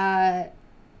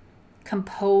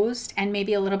composed and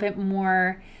maybe a little bit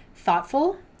more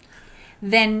thoughtful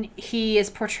than he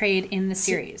is portrayed in the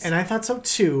series. And I thought so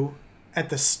too at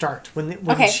the start. When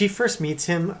she first meets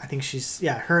him, I think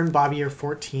her and Bobby are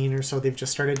 14 or so. They've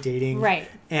just started dating. Right.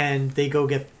 And they go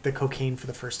get the cocaine for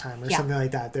the first time or something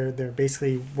like that. They're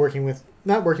basically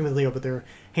not working with Leo, but they're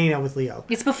hanging out with Leo.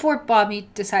 It's before Bobby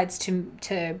decides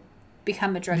to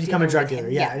become a drug dealer.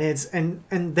 Yeah. And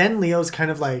then Leo's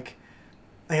kind of like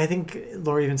I think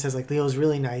Laura even says, like, Leo's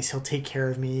really nice. He'll take care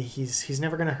of me. He's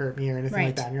never going to hurt me or anything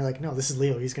like that. And you're like, no, this is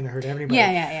Leo. He's going to hurt everybody.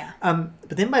 Yeah.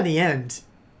 But then by the end,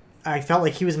 I felt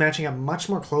like he was matching up much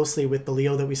more closely with the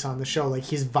Leo that we saw in the show. Like,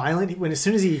 he's violent. As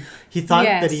soon as he thought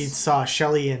that he saw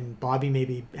Shelley and Bobby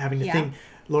maybe having a thing,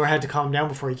 Laura had to calm him down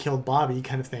before he killed Bobby,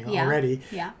 kind of thing already.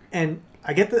 Yeah. And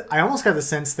I almost got the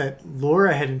sense that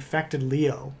Laura had infected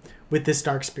Leo with this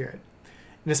dark spirit.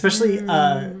 And especially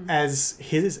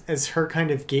as her kind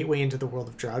of gateway into the world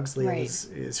of drugs, Leo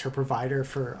is her provider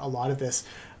for a lot of this.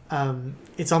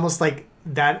 It's almost like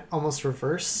that almost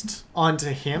reversed onto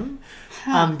him,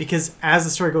 because as the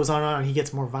story goes on, he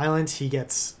gets more violent. He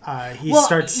gets he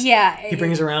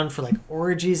brings her around for like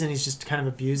orgies, and he's just kind of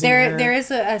abusing her. There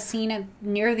is a scene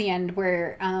near the end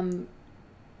where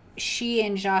she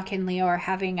and Jacques and Leo are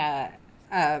having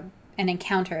an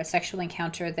encounter, a sexual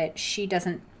encounter that she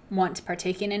doesn't want to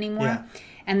partake in anymore,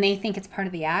 and they think it's part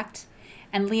of the act,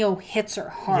 and Leo hits her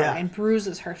hard and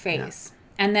bruises her face,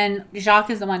 and then Jacques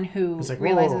is the one who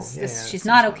realizes she's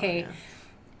not okay,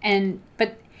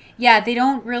 but they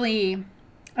don't really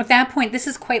at that point. This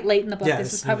is quite late in the book.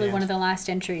 This is probably one of the last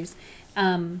entries.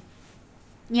 They're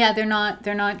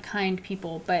not kind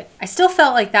people, but I still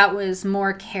felt like that was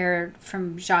more care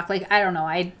from Jacques. Like, I don't know,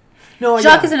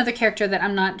 Jacques is another character that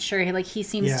I'm not sure. Like, he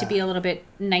seems to be a little bit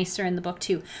nicer in the book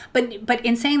too. But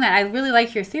in saying that, I really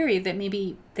like your theory that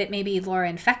maybe Laura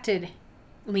infected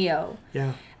Leo.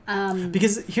 Yeah.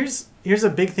 Because here's a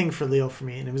big thing for Leo for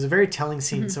me, and it was a very telling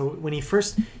scene. So when he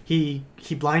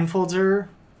blindfolds her.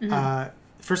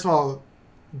 First of all,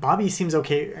 Bobby seems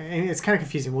okay, and it's kind of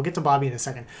confusing. We'll get to Bobby in a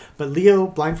second. But Leo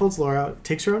blindfolds Laura,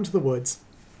 takes her out into the woods,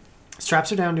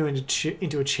 straps her down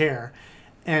into a chair,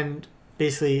 and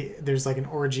basically, there's like an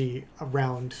orgy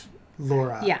around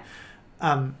Laura. Yeah.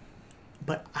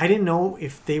 But I didn't know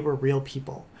if they were real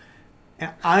people.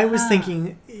 And I was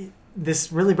thinking,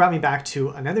 this really brought me back to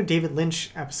another David Lynch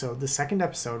episode, the second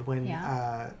episode when,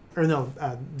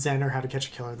 Zen or How to Catch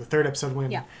a Killer, the third episode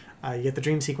when you get the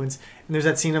dream sequence. And there's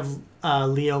that scene of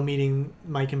Leo meeting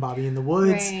Mike and Bobby in the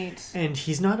woods. Right. And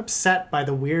he's not upset by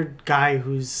the weird guy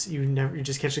who's you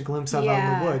just catch a glimpse of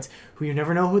out in the woods, who you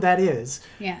never know who that is.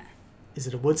 Yeah. Is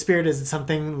it a wood spirit? Is it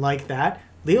something like that?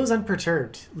 Leo's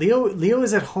unperturbed. Leo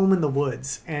is at home in the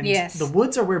woods, and the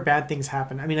woods are where bad things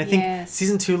happen. I mean, I think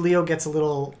season 2, Leo gets a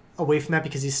little away from that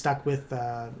because he's stuck with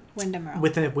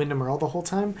Wyndham Earl the whole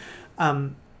time.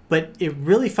 But it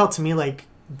really felt to me like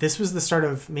this was the start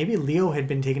of maybe Leo had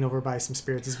been taken over by some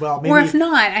spirits as well. Maybe, or if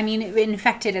not, I mean,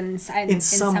 infected in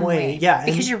some way. Yeah,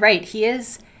 because you're right. He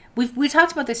is. We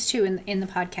talked about this too in the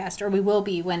podcast, or we will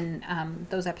be when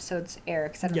those episodes air,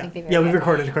 because I don't think they've aired. Yeah, we've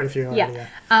recorded quite a few already.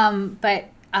 But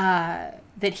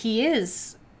that he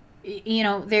is,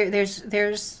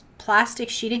 there's plastic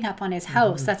sheeting up on his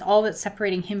house. Mm-hmm. That's all that's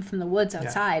separating him from the woods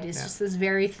outside. It's just this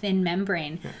very thin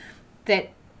membrane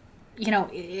that.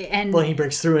 And he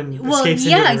breaks through and escapes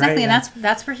into it, exactly, right? And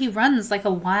that's where he runs like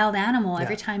a wild animal.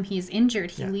 Every time he's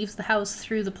injured, he leaves the house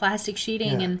through the plastic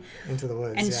sheeting and into the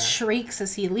woods and shrieks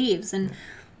as he leaves. And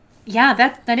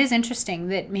that is interesting.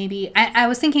 That maybe I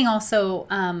was thinking also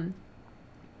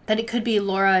that it could be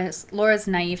Laura's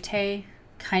naivete,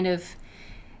 kind of.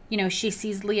 She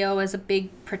sees Leo as a big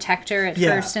protector at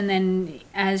first, and then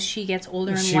as she gets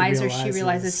older and wiser, she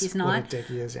realizes he's not. What a dick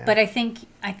he is, But I think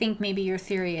maybe your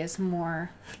theory is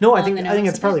more. No, I think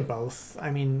it's probably both.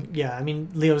 I mean,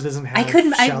 Leo doesn't have.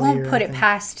 I won't put it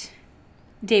past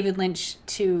David Lynch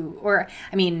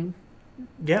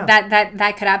Yeah.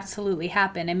 That could absolutely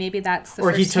happen, and maybe that's the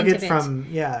or first he took hint it of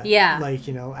from like,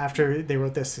 you know, after they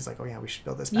wrote this, he's like, oh yeah, we should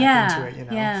build this back into it, you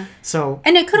know. Yeah. So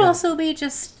and it could also be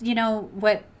just, you know,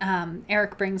 what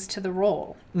Eric brings to the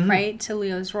role, right, to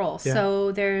Leo's role. Yeah.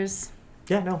 So there's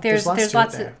there's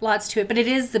lots to it, but it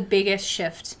is the biggest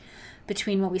shift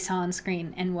between what we saw on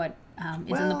screen and what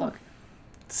is in the book.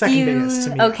 Second biggest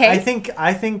to me. Okay.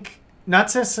 I think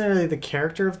not necessarily the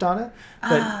character of Donna,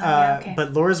 but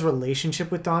but Laura's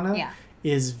relationship with Donna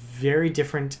is very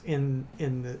different in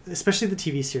especially the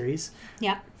TV series.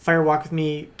 Yeah. Fire Walk With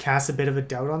Me casts a bit of a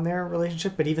doubt on their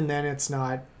relationship, but even then it's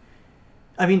not.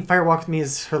 I mean, Fire Walk With Me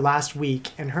is her last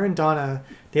week, and her and Donna,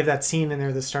 they have that scene in there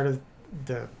at the start of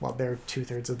they're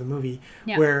 2/3 of the movie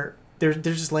where they're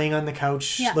just laying on the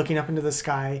couch looking up into the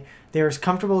sky. They're as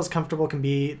comfortable can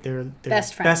be. They're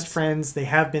best friends. They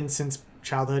have been since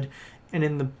childhood. And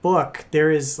in the book,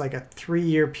 there is like a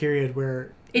 3-year period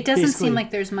where it doesn't seem like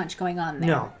there's much going on there.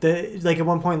 No, like at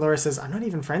one point, Laura says, "I'm not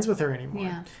even friends with her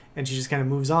anymore," and she just kind of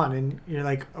moves on. And you're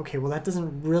like, okay, well, that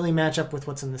doesn't really match up with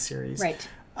what's in the series, right?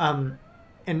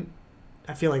 And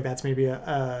I feel like that's maybe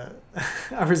a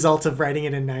result of writing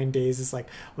it in 9 days. It's like,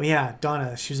 well, yeah,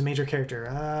 Donna, she was a major character.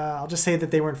 I'll just say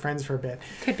that they weren't friends for a bit.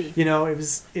 Could be. You know,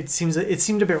 it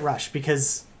seemed a bit rushed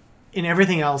because in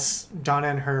everything else, Donna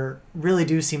and her really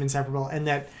do seem inseparable, and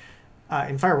that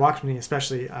in Fire Walk With Me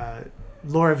especially,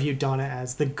 Laura viewed Donna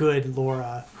as the good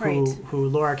Laura who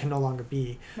Laura can no longer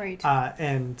be. Right.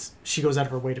 And she goes out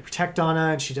of her way to protect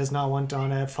Donna, and she does not want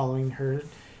Donna following her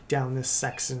down this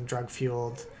sex and drug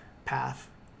fueled path.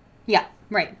 Yeah,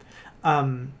 right.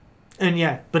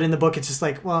 But in the book it's just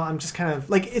like, well, I'm just kind of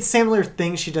like, it's similar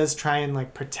things she does try and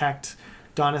like protect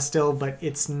Donna still, but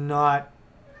it's not,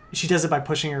 she does it by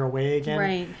pushing her away again,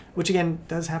 right? Which again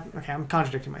does happen. Okay, I'm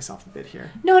contradicting myself a bit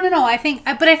here. No. I think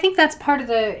that's part of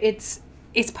it's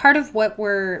part of what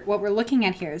we're looking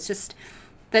at here. It's just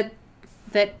that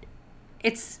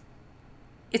it's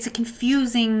a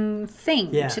confusing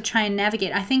thing to try and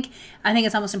navigate. I think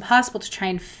it's almost impossible to try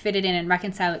and fit it in and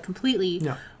reconcile it completely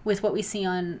with what we see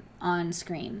on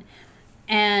screen.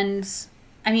 And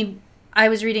I mean, I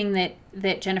was reading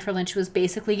that Jennifer Lynch was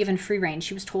basically given free rein.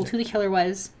 She was told who the killer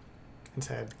was,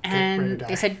 and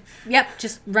they said, "Yep,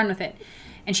 just run with it,"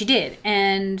 and she did.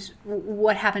 And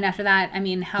what happened after that? I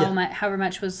mean, however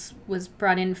much was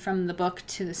brought in from the book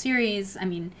to the series. I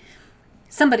mean,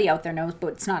 somebody out there knows, but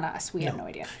it's not us. We have no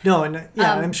idea. No, and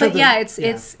I'm sure. But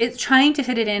it's trying to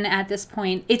fit it in at this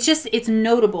point. It's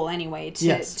notable anyway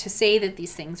to say that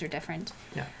these things are different.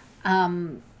 Yeah.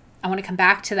 I want to come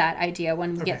back to that idea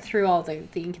when we get through all the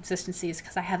inconsistencies,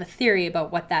 because I have a theory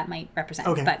about what that might represent.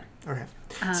 Okay. But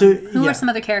So who are some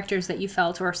other characters that you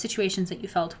felt, or situations that you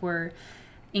felt were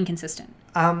inconsistent?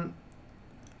 I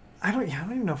don't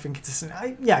even know if inconsistent.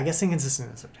 I guess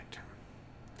inconsistent is a right term.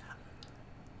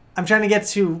 I'm trying to get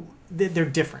to they're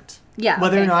different. Yeah.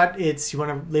 Whether or not it's, you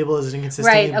want to label as inconsistent,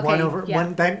 right, okay,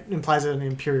 one that implies an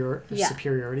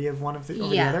superiority of one of the over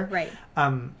the other. Right.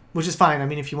 Which is fine. I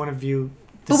mean, if you want to view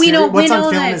but we know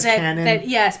that canon.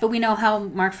 Yes, but we know how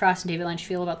Mark Frost and David Lynch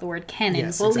feel about the word canon.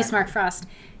 Yes, well, at least Mark Frost.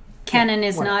 Canon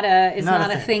is not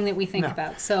a thing that we think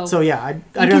about. So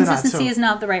inconsistency is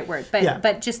not the right word,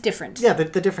 but just different. Yeah,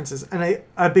 the differences, and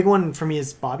a big one for me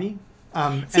is Bobby.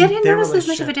 I didn't notice as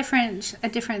much of a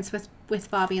difference with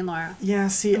Bobby and Laura. Yeah,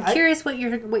 I'm curious what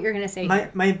you're going to say.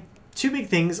 My two big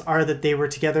things are that they were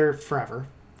together forever.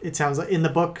 It sounds like in the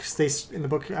book they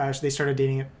started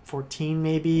dating at 14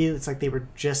 maybe. It's like they were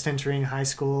just entering high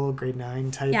school, grade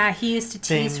 9 type. Yeah, he used to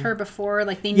tease her before,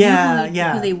 like they knew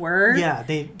who they were. Yeah,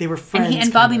 they were friends.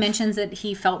 And Bobby mentions that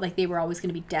he felt like they were always going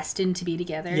to be destined to be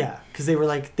together. Yeah, because they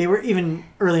were even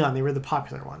early on, they were the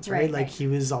popular ones, right? Like he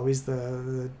was always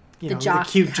the cute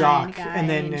jock,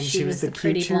 and she was the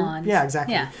pretty cute blonde. Yeah,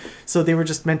 exactly. Yeah. So they were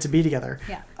just meant to be together.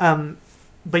 Yeah.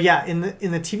 But yeah, in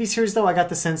the TV series though, I got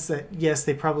the sense that yes,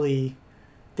 they'd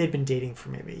been dating for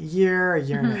maybe a year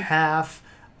and a half.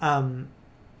 But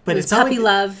it was puppy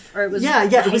love, or it was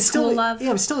it was still love. Yeah,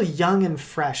 it was still young and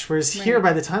fresh. Whereas here,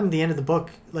 by the time the end of the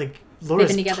book, like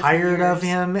Laura's tired of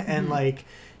him, and like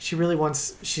she really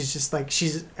wants. She's just like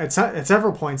at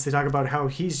several points they talk about how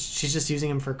she's just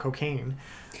using him for cocaine.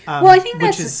 Well, I think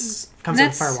comes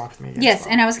in Fire Walk With Me. Yes,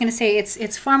 and I was going to say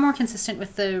it's far more consistent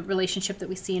with the relationship that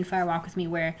we see in Fire Walk With Me,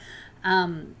 where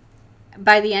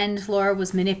by the end Laura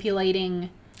was manipulating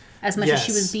as much as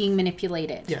she was being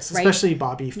manipulated. Yes, right? especially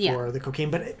Bobby for the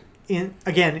cocaine. But in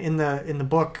the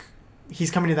book, he's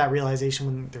coming to that realization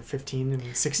when they're 15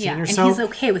 and 16 or so. And he's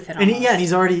okay with it And almost. and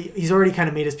he's already kind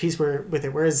of made his peace with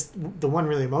it. Whereas the one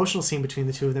really emotional scene between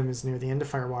the two of them is near the end of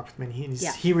Fire Walk with Me. And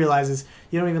he realizes,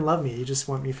 you don't even love me. You just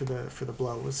want me for the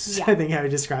blow. Was I think how he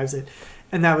describes it.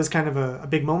 And that was kind of a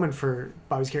big moment for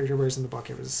Bobby's character. Whereas in the book,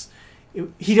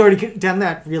 he'd already done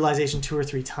that realization 2 or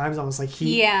 3 times. Almost like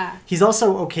he's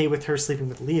also okay with her sleeping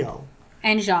with Leo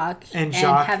and Jacques and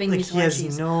having like, these he has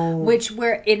orgies, no... which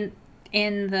were in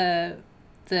the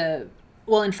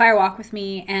in Fire Walk with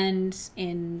Me and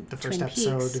in the first Twin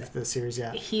episode Peaks, of the series.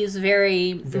 he's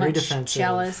very much defensive,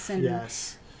 jealous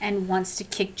and wants to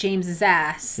kick James's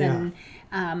ass. And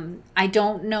I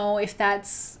don't know if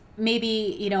that's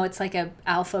maybe it's like a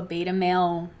alpha beta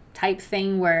male type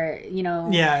thing where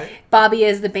Bobby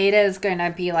as the beta is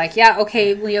gonna be like,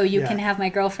 okay, Leo, you can have my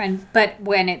girlfriend, but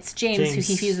when it's James who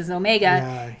he fuses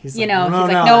Omega, he's like,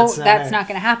 no, that's not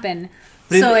gonna happen.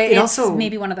 But so it's also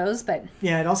maybe one of those, but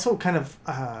it also kind of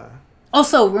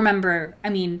also remember, I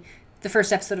mean, the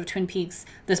first episode of Twin Peaks,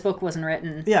 this book wasn't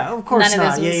written. Yeah, of course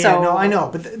not. No, I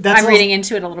know, but I'm reading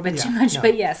into it a little bit too much,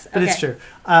 but yes. But it's true.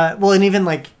 Well, and even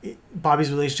like Bobby's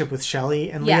relationship with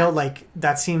Shelley and Leo, like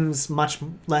that seems much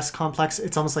less complex.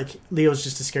 It's almost like Leo's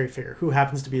just a scary figure who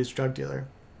happens to be his drug dealer.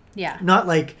 Yeah. Not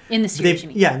like in the series.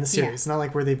 Yeah, in the series. Not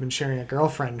like where they've been sharing a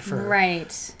girlfriend for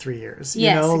 3 years.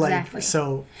 Yes, exactly. Like,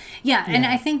 so. Yeah, and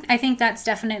I think that's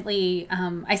definitely.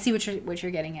 I see what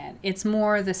you're getting at. It's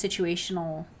more the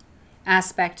situational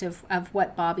aspect of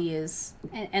what Bobby is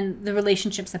and the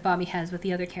relationships that Bobby has with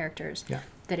the other characters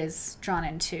that is drawn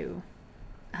into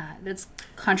that's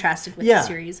contrasted with the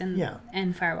series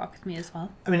and Fire Walk with Me as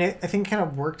well. I mean, I think it kind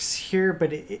of works here,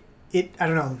 but it I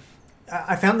don't know.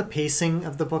 I found the pacing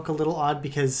of the book a little odd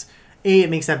because it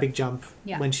makes that big jump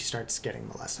when she starts getting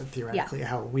molested, theoretically,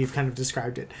 how we've kind of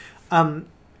described it. And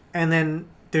then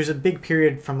there's a big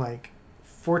period from like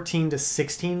 14 to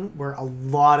 16 where a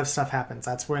lot of stuff happens.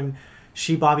 That's when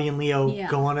Bobby and Leo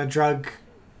go on a drug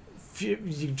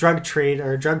trade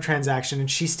or a drug transaction, and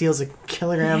she steals a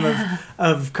kilogram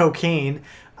of cocaine.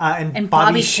 And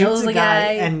Bobby shoots a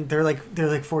guy, and they're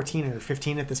like 14 or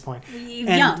 15 at this point.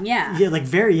 Young, like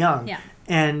very young. Yeah.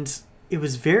 And it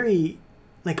was very,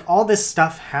 like, all this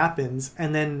stuff happens,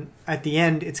 and then at the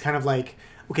end, it's kind of like,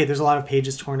 okay, there's a lot of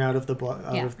pages torn out of the book,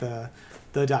 out of the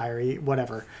diary,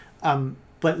 whatever.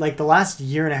 But like the last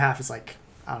year and a half is like,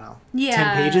 I don't know,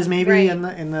 10 pages maybe in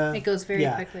the. It goes very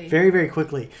quickly. Very, very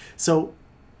quickly. So.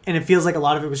 And it feels like a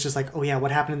lot of it was just like, oh yeah, what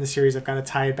happened in the series? I've got to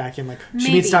tie it back in. Like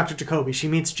she meets Dr. Jacoby, she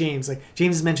meets James. Like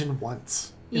James is mentioned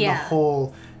once in the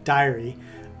whole diary,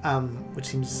 which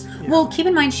seems. Well, keep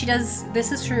in mind she does.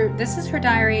 This is her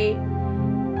diary,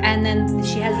 and then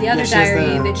she has the other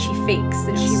diary that she fakes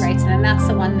that she writes in, and that's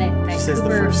the one that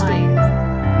Cooper finds.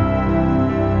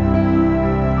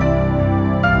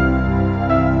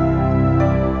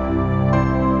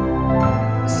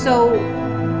 So.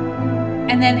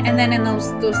 And then in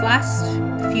those last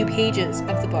few pages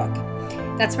of the book,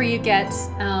 that's where you get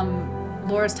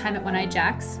Laura's time at One-Eyed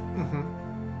Jack's,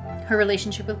 her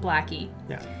relationship with Blackie,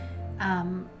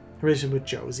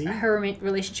 her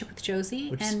relationship with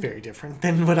Josie, which is very different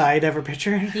than what I'd ever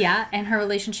pictured. Yeah, and her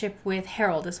relationship with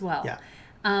Harold as well. Yeah.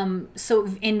 So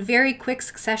in very quick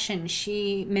succession,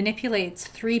 she manipulates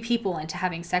 3 people into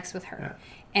having sex with her. Yeah.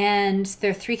 And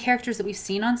there are 3 characters that we've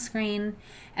seen on screen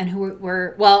and who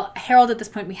were well, Harold at this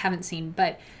point we haven't seen,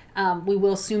 but we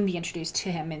will soon be introduced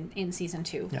to him in season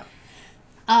 2. Yeah.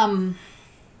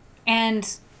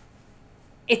 And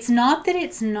it's not that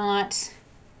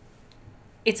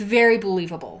it's very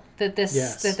believable that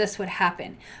this would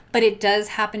happen, but it does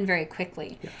happen very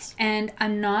quickly. Yes. And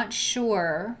I'm not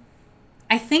sure.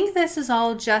 I think this is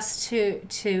all just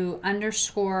to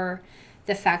underscore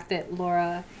the fact that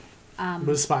Laura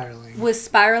was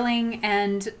spiraling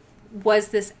and was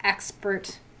this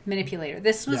expert manipulator.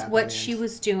 This was what she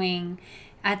was doing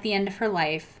at the end of her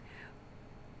life.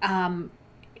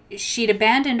 She'd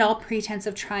abandoned all pretense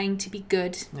of trying to be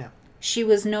good. Yeah. She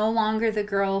was no longer the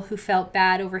girl who felt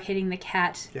bad over hitting the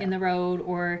cat in the road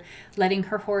or letting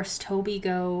her horse Toby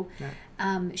go.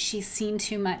 Yeah. She's seen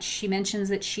too much. She mentions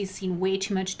that she's seen way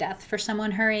too much death for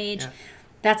someone her age. Yeah.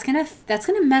 That's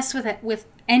gonna mess with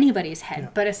anybody's head,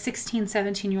 but a 16,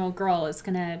 17-year-old girl is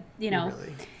gonna,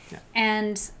 Really? Yeah.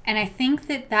 And I think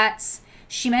that's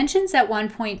she mentions at one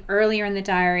point earlier in the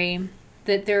diary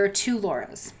that there are 2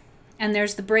 Lauras, and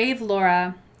there's the brave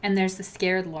Laura and there's the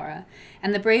scared Laura,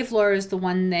 and the brave Laura is the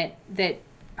one that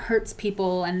hurts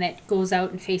people and that goes out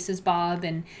and faces Bob,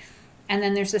 and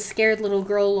then there's the scared little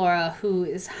girl Laura who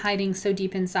is hiding so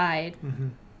deep inside. Mm-hmm.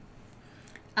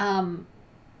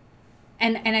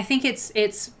 And I think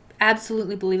it's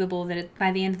absolutely believable that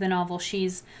by the end of the novel,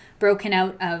 she's broken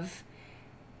out of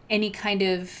any kind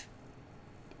of,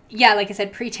 like I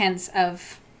said, pretense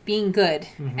of being good.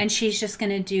 Mm-hmm. And she's just going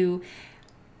to do...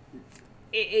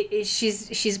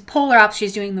 she's polar opposite.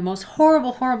 She's doing the most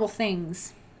horrible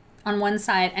things on one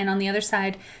side, and on the other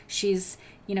side, she's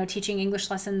teaching English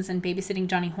lessons and babysitting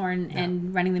Johnny Horn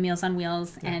and running the Meals on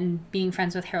Wheels and being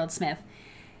friends with Harold Smith.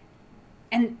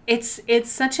 And it's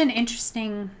such an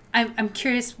interesting... I'm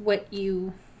curious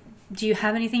do you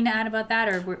have anything to add about that,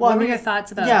 or what were your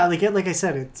thoughts about? Yeah, like I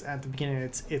said, it's at the beginning.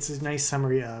 It's a nice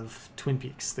summary of Twin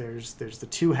Peaks. There's the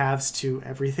two halves to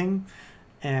everything,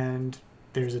 and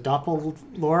there's a doppel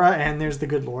Laura and there's the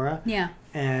good Laura. Yeah.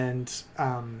 And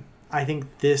I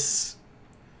think this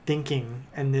thinking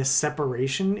and this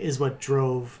separation is what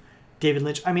drove David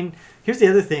Lynch. I mean, here's the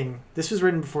other thing. This was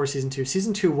written before season 2.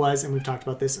 Season 2 was, and we've talked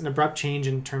about this, an abrupt change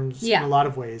in terms in a lot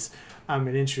of ways.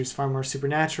 It introduced far more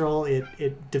supernatural.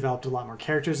 It developed a lot more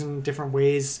characters in different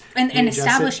ways. And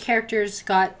established characters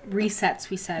got resets,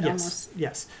 we said, almost.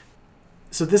 Yes.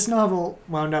 So this novel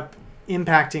wound up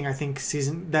impacting, I think,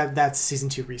 that's season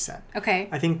 2 reset. Okay.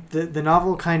 I think the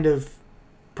novel kind of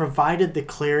provided the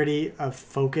clarity of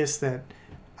focus that...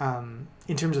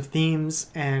 in terms of themes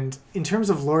and in terms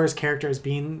of Laura's character as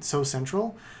being so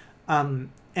central. And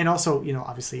also,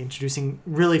 obviously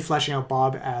really fleshing out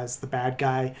Bob as the bad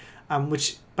guy,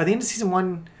 which by the end of season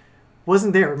 1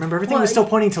 wasn't there. Remember, everything was still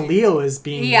pointing to Leo as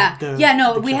being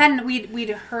we'd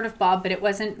heard of Bob, but it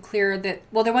wasn't clear that,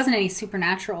 there wasn't any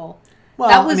supernatural.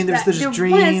 Well, there's this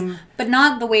dream. But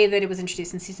not the way that it was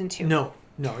introduced in season 2.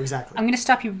 No, exactly. I'm going to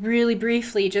stop you really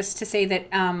briefly just to say that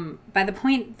by the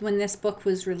point when this book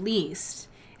was released,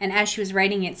 and as she was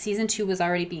writing it, season 2 was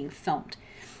already being filmed.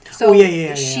 So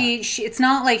she it's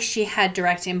not like she had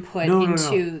direct input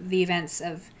into the events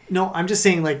of... No, I'm just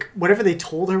saying, like, whatever they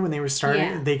told her when they were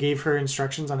starting, they gave her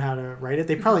instructions on how to write it.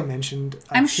 They probably mentioned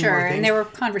I'm sure, and there were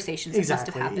conversations that must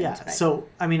have happened. Yeah. But... So,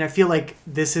 I mean, I feel like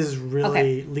this is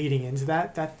really leading into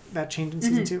that change in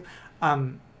season 2.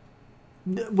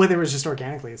 Whether it was just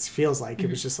organically, it feels like it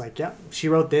was just like, she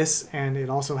wrote this, and it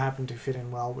also happened to fit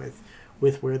in well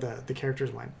with where the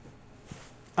characters went.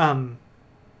 And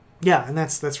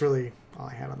that's really all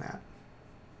I had on that.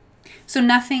 So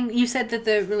nothing. You said that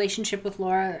the relationship with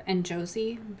Laura and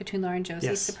Josie, between Laura and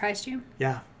Josie, surprised you.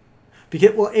 Yeah,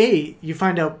 because you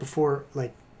find out before,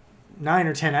 like, 9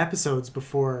 or 10 episodes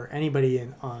before anybody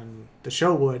on the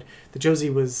show would, that Josie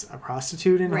was a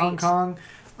prostitute in Hong Kong.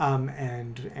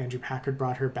 And Andrew Packard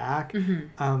brought her back.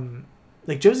 Mm-hmm.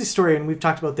 Like Josie's story, and we've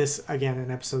talked about this again in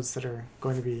episodes that are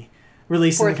going to be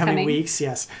released in the coming weeks.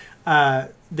 Yes,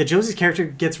 the Josie's character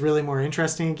gets really more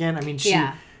interesting again. I mean,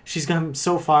 she's come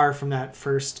so far from that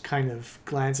first kind of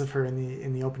glance of her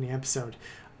in the opening episode,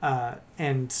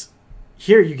 and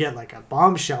here you get like a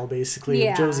bombshell basically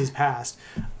of Josie's past.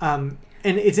 And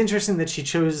it's interesting that she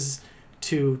chose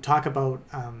to talk about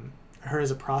her as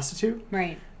a prostitute,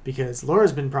 right? Because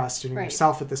Laura's been prostituting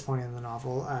herself at this point in the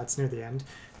novel. It's near the end.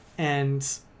 And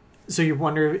so you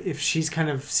wonder if she's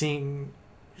kind of seeing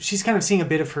a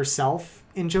bit of herself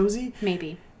in Josie.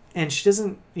 Maybe. And she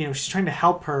doesn't, she's trying to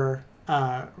help her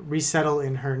resettle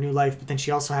in her new life, but then she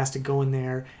also has to go in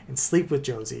there and sleep with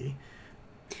Josie.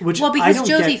 Because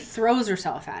Josie throws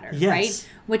herself at her, right?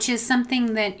 Which is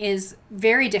something that is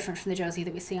very different from the Josie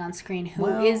that we see on screen,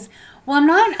 I'm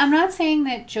not saying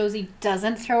that Josie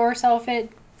doesn't throw herself at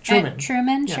Sheriff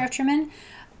Truman,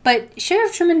 but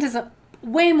Sheriff Truman does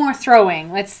way more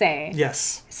throwing, let's say.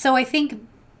 Yes. So I think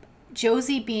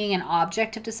Josie being an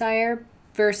object of desire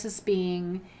versus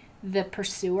being the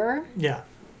pursuer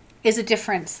is a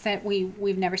difference that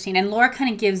we've never seen. And Laura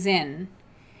kind of gives in.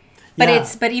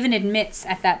 But even admits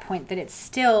at that point that it's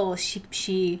still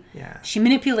she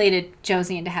manipulated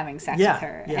Josie into having sex with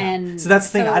her. Yeah. And so that's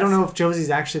the thing. I don't know if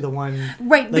Josie's actually the one.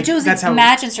 Right, like, but Josie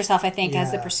imagines herself, I think,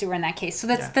 as the pursuer in that case. So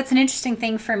that's an interesting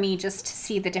thing for me, just to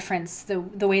see the difference,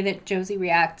 the way that Josie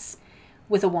reacts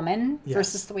with a woman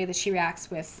versus the way that she reacts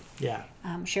with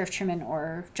Sheriff Truman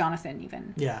or Jonathan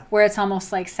even. Yeah. Where it's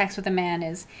almost like sex with a man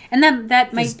is, and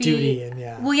that might be duty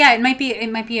and Well, yeah, it might be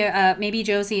maybe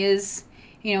Josie is,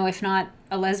 if not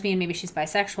a lesbian, maybe she's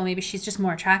bisexual, maybe she's just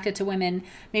more attracted to women.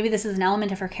 Maybe this is an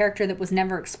element of her character that was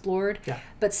never explored. Yeah.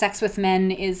 But sex with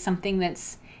men is something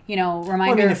that's,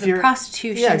 reminder of the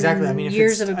prostitution and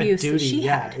years of abuse that she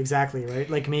had. Yeah, exactly, right?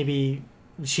 Like maybe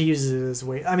she uses it as a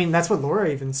way. I mean, that's what Laura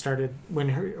even started when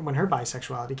her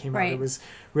bisexuality came out. It was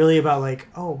really about like,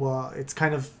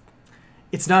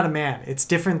 it's not a man. It's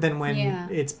different than when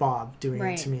it's Bob doing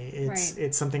it to me.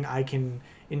 It's something I can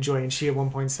enjoy. And she at one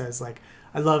point says like,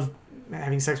 I love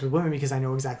having sex with women because I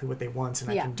know exactly what they want and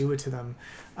I Yeah. can do it to them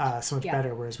so much Yeah.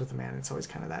 better. Whereas with a man, it's always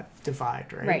kind of that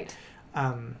divide, right? Right.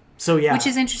 So yeah, Which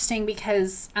is interesting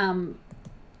because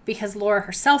Laura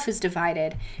herself is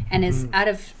divided and is out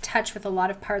of touch with a lot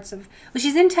of parts of. Well,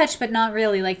 she's in touch, but not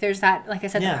really. Like there's that, like I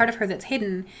said, the part of her that's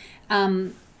hidden,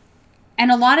 and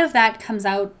a lot of that comes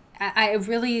out. I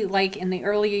really like in the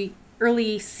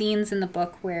early scenes in the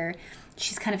book where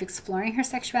she's kind of exploring her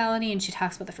sexuality and she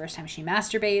talks about the first time she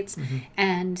masturbates,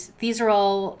 and these are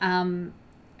all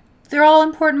they're all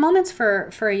important moments for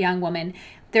a young woman.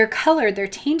 They're colored, they're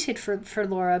tainted for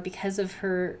Laura because of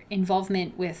her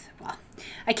involvement with, well,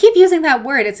 I keep using that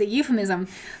word, it's a euphemism.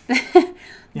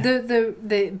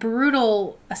 The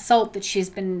brutal assault that she's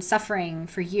been suffering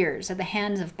for years at the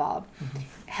hands of Bob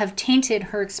have tainted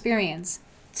her experience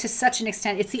to such an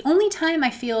extent. It's the only time I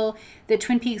feel that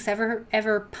Twin Peaks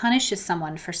ever punishes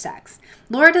someone for sex.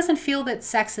 Laura doesn't feel that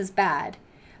sex is bad,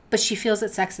 but she feels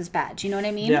that sex is bad. Do you know what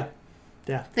I mean? Yeah.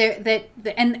 Yeah.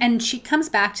 And she comes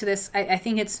back to this. I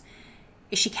think is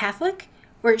she Catholic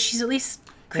or she's at least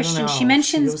Christian? She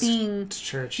mentions being to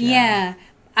church. Yeah.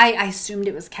 I assumed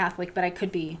it was Catholic, but I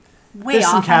could be way There's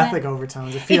off. some Catholic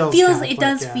overtones. It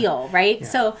does feel right.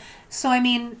 Yeah. So I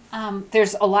mean,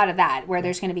 there's a lot of that where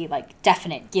there's going to be like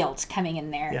definite guilt coming in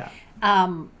there.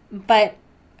 Yeah. But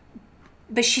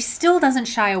she still doesn't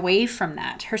shy away from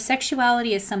that. Her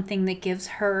sexuality is something that gives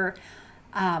her.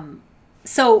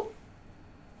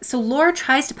 So Laura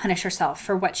tries to punish herself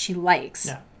for what she likes.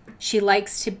 Yeah. She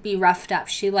likes to be roughed up.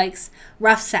 She likes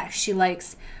rough sex. She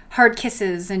likes hard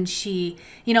kisses. And she,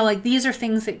 like these are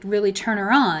things that really turn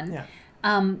her on.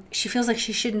 Yeah. She feels like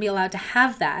she shouldn't be allowed to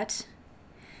have that.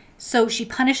 So she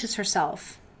punishes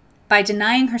herself by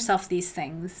denying herself these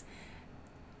things,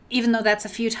 even though that's a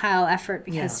futile effort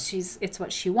because it's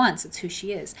what she wants. It's who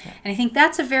she is. Yeah. And I think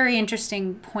that's a very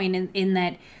interesting point in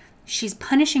that she's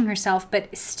punishing herself,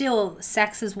 but still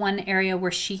sex is one area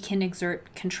where she can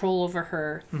exert control over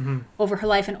her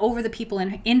life and over the people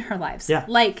in her lives. Yeah.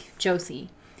 Like Josie,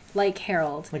 like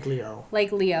Harold. Like Leo.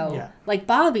 Yeah. Like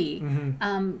Bobby.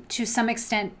 To some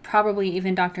extent, probably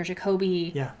even Dr.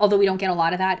 Jacoby. Yeah. Although we don't get a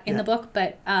lot of that in the book.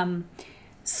 But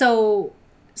so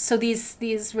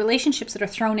these relationships that are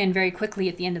thrown in very quickly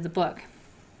at the end of the book,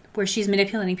 where she's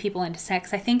manipulating people into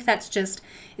sex, I think that's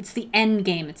it's the end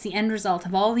game. It's the end result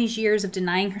of all these years of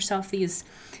denying herself these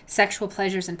sexual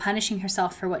pleasures and punishing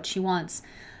herself for what she wants.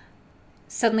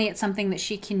 Suddenly it's something that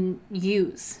she can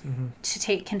use to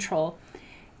take control.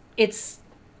 It's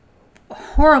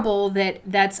horrible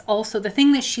that's also the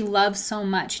thing that she loves so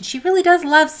much. And she really does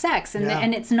love sex.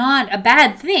 And it's not a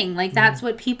bad thing. Like, that's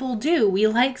what people do. We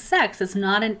like sex. It's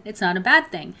not a bad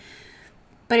thing.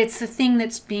 But it's the thing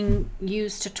that's being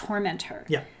used to torment her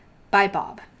by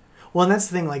Bob. Well, and that's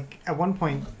the thing, like, at one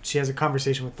point, she has a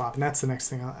conversation with Bob, and that's the next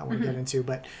thing I want to get into,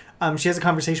 but she has a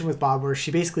conversation with Bob where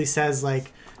she basically says,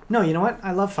 like, no, you know what?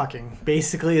 I love fucking,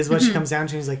 basically, is what she comes down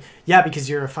to. He's like, yeah, because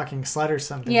you're a fucking slut or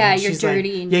something. Yeah, and you're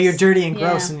dirty. Like, you're dirty and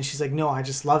gross. And she's like, no, I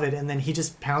just love it. And then he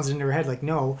just pounds it into her head, like,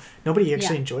 no, nobody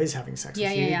actually enjoys having sex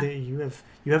with you. Yeah.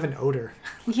 You have an odor.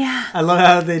 Yeah. I love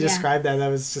how they describe that. That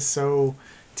was just so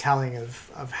telling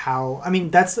of how, I mean,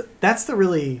 that's the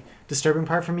really disturbing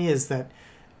part for me, is that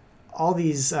all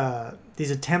these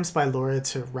attempts by Laura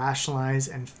to rationalize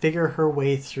and figure her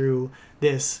way through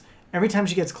this, every time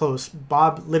she gets close,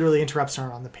 Bob literally interrupts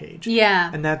her on the page.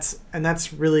 Yeah. And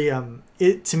that's really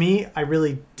it to me. I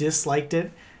really disliked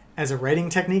it as a writing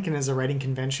technique and as a writing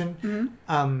convention,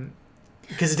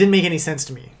 because it didn't make any sense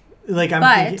to me. Like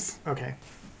thinking, okay.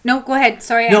 No, go ahead.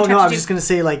 Sorry, I was just gonna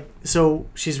say, like, so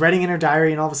she's writing in her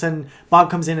diary, and all of a sudden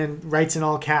Bob comes in and writes in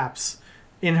all caps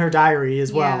in her diary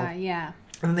as well. Yeah, yeah.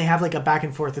 And then they have like a back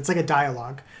and forth. It's like a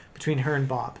dialogue between her and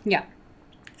Bob. Yeah.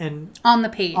 And on the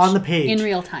page. In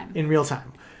real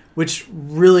time. Which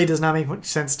really does not make much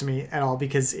sense to me at all,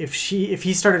 because if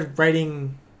he started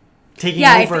writing, taking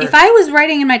over. Yeah, if I was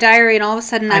writing in my diary and all of a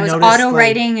sudden I was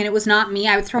auto-writing and it was not me,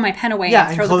 I would throw my pen away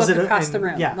and throw the book across the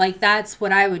room. Yeah. Like, that's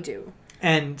what I would do.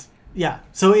 And, yeah.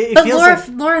 So it feels like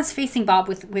Laura's facing Bob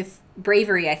with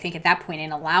bravery, I think, at that point,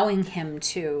 in allowing him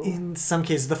to. In some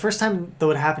cases. The first time, though,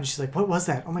 it happened, she's like, what was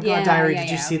that? Oh, my God, diary. Did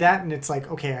you see that? And it's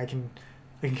like, okay, I can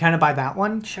kind of buy that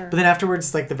one. Sure. But then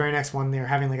afterwards, like, the very next one, they're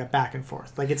having, like, a back and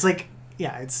forth. Like, it's like,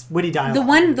 yeah, it's witty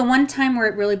dialogue. The one time where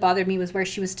it really bothered me was where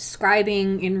she was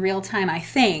describing in real time, I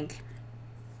think,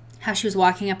 how she was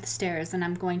walking up the stairs, and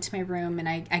I'm going to my room, and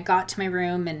I got to my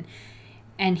room,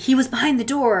 and he was behind the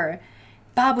door.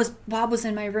 Bob was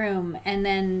in my room, and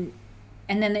then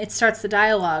it starts the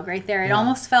dialogue right there. It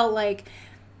almost felt like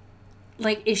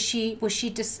was she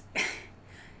just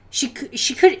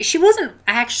she wasn't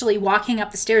actually walking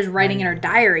up the stairs writing in her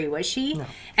diary, was she? No.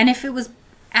 And if it was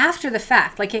after the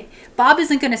fact, like Bob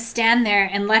isn't going to stand there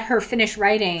and let her finish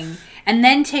writing and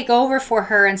then take over for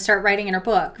her and start writing in her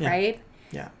book, right?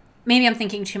 Yeah. Maybe I'm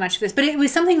thinking too much of this, but it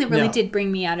was something that really did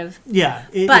bring me out of... Yeah.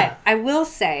 I will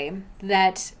say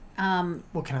that...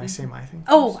 what can I say my thing?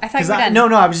 Oh, I thought you were done. No,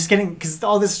 I was just getting... Because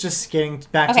all this is just getting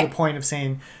back to the point of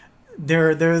saying there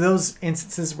are those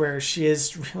instances where she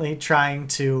is really trying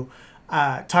to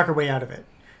talk her way out of it.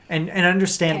 And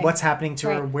understand what's happening to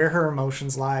her, where her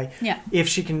emotions lie, if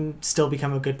she can still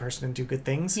become a good person and do good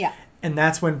things. Yeah. And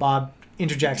that's when Bob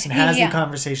interjects and has the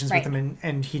conversations with him,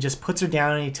 and he just puts her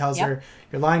down and he tells her,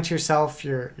 you're lying to yourself,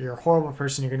 you're a horrible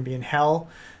person, you're going to be in hell,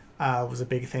 was a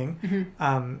big thing.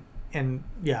 Mm-hmm. And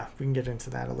yeah, we can get into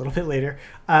that a little bit later.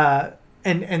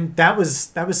 And that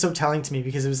was so telling to me,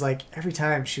 because it was like every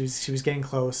time she was getting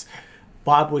close,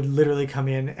 Bob would literally come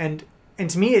in, and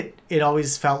to me it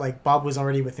always felt like Bob was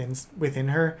already within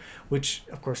her, which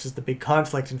of course is the big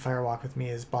conflict in Fire Walk with Me,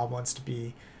 is Bob wants to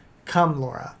become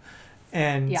Laura,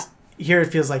 and here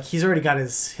it feels like he's already got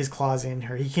his claws in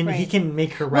her. He can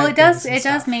make her right. Well, it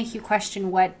does make you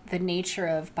question what the nature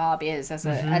of Bob is as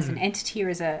an entity or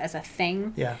as a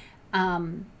thing. Yeah.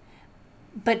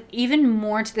 But even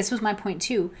more to this was my point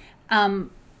too.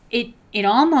 It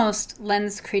almost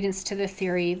lends credence to the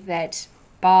theory that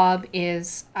Bob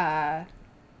is a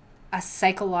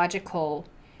psychological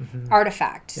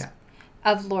artifact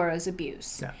of Laura's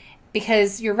abuse. Yeah.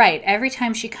 Because you're right, every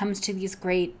time she comes to these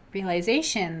great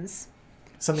realizations,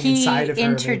 something inside of her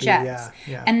interjects.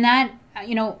 Maybe. Yeah. And that,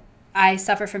 I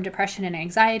suffer from depression and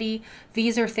anxiety.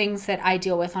 These are things that I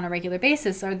deal with on a regular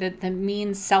basis, or the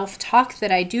mean self-talk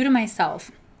that I do to myself.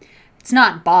 It's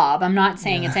not Bob. I'm not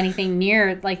saying it's anything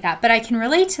near like that, but I can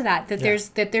relate to that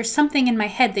there's something in my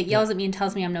head that yells at me and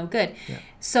tells me I'm no good. Yeah.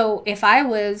 So if I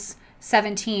was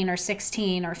 17 or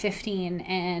 16 or 15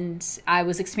 and I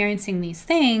was experiencing these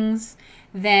things,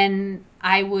 then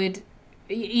I would,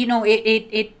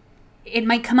 it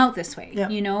might come out this way,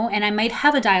 and I might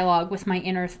have a dialogue with my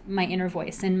inner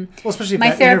voice, and especially if my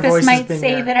therapist might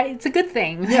say that it's a good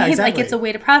thing, yeah, exactly. like it's a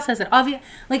way to process it.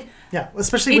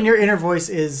 Especially when your inner voice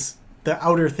is the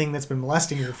outer thing that's been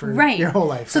molesting you for your whole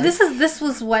life. So this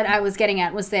was what I was getting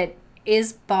at, was that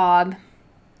is Bob.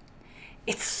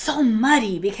 It's so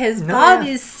muddy because Bob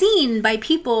is seen by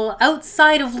people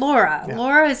outside of Laura. Yeah.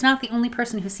 Laura is not the only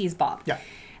person who sees Bob. Yeah.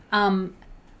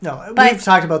 We've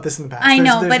talked about this in the past. I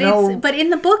know, but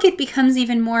in the book it becomes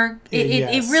even more.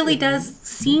 It really does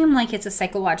seem like it's a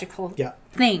psychological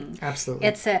thing. Absolutely,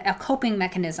 it's a coping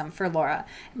mechanism for Laura,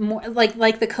 more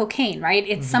like the cocaine, right?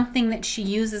 It's something that she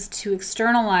uses to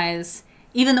externalize.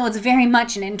 Even though it's very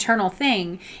much an internal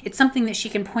thing, it's something that she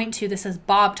can point to. This is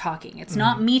Bob talking. It's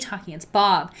not me talking. It's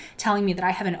Bob telling me that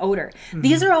I have an odor.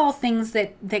 These are all things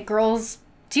that girls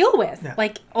deal with. Yeah.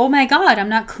 Like, oh my God, I'm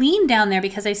not clean down there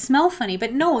because I smell funny.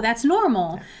 But no, that's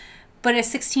normal. Yeah. But a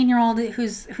 16-year-old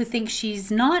who thinks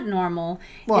she's not normal,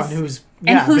 who's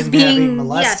being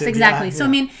molested. Yes, exactly. So I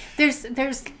mean, there's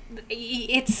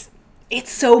it's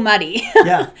so muddy.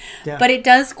 Yeah. But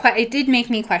it did make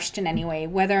me question anyway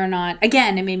whether or not,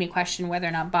 again, it made me question whether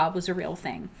or not Bob was a real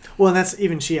thing. Well, and that's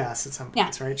even she asks at some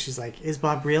points, right? She's like, is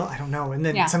Bob real? I don't know. And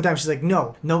then sometimes she's like,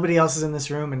 no, nobody else is in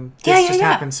this room and this just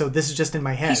happened, so this is just in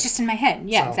my head. He's just in my head.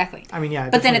 Yeah, exactly. I mean,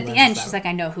 but then at the end, she's like,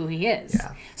 I know who he is.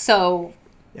 Yeah. So,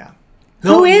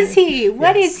 who is he?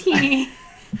 What is he?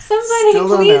 Somebody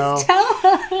please tell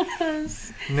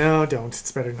us. No, don't.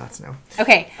 It's better not to know.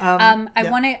 Okay.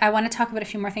 I want to talk about a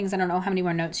few more things. I don't know how many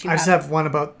more notes you have. I just have one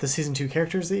about the season 2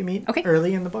 characters that you meet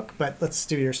early in the book, but let's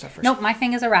do your stuff first. Nope, my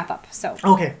thing is a wrap up. So.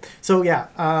 Okay. So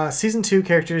season 2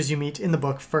 characters you meet in the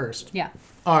book first. Yeah.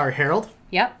 Are Harold.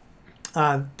 Yep.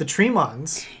 The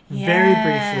Tremons. Yes. Very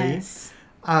briefly.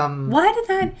 Why did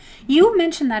that? You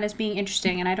mentioned that as being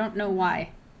interesting, and I don't know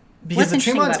why. Because the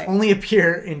Tremons only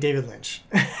appear in David Lynch.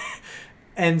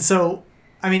 And so,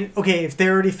 I mean, okay, if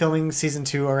they're already filming season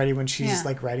 2 already when she's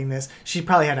like writing this, she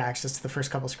probably had access to the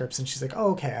first couple scripts and she's like,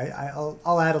 oh, okay,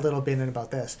 I'll add a little bit in about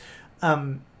this.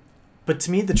 But to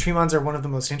me, the Tremons are one of the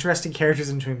most interesting characters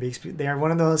in Twin Peaks. They are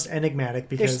one of the most enigmatic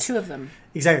because... There's 2 of them.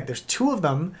 Exactly. There's 2 of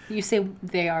them. You say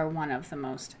they are one of the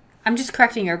most. I'm just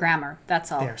correcting your grammar.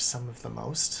 That's all. They are some of the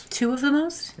most. 2 of the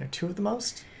most? They're 2 of the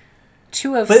most.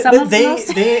 2 of some of the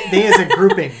most? They as a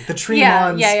grouping. The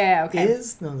Tremons okay.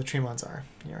 the Tremons are.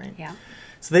 You're right. Yeah.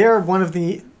 So they are one of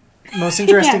the most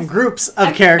interesting groups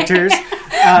of characters.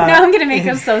 Now I'm going to make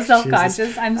them so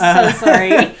self-conscious. I'm so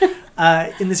sorry.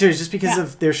 in the series, just because Yeah.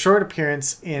 of their short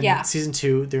appearance in Yeah. season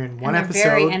 2. They're in one and they're episode.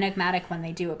 very enigmatic when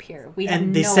they do appear. We have And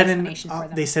no they set explanation for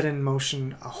them. they set in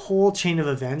motion a whole chain of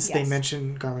events. Yes. They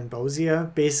mention Garmin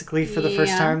Bozia basically for the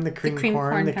first Yeah. time. The cream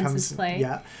corn that comes into play.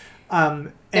 Yeah.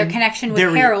 Their and connection with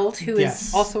their Harold, who yes.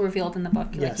 is also revealed in the book,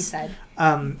 like Yes. you said.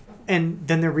 And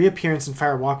then their reappearance in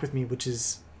Fire Walk with Me, which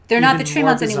is They're not the even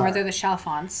more Tremons anymore. bizarre. They're the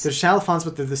Chalfonts. They're Chalfonts,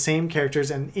 but they're the same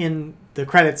characters, and in the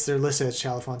credits, they're listed as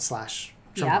Chalfont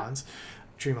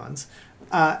 / Tremons.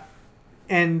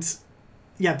 And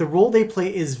yeah, the role they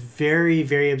play is very,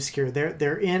 very obscure.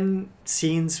 They're in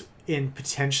scenes in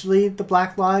potentially the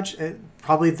Black Lodge,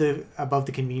 probably above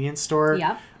the convenience store.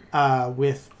 Yep.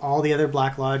 With all the other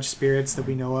Black Lodge spirits that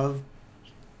we know of.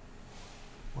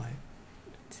 What?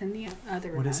 It's in the other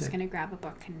room. What I is was it? going to grab a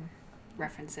book and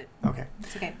reference it. Okay.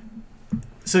 It's okay.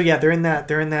 So yeah, they're in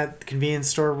that convenience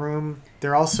store room.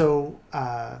 They're also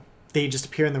they just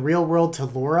appear in the real world to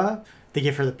Laura. They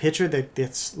give her the picture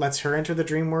that lets her enter the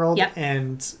dream world Yep.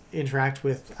 and interact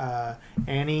with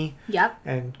Annie Yep.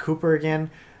 and Cooper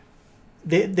again.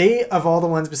 They of all the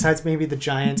ones besides maybe the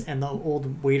giant and the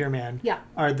old waiter man Yeah.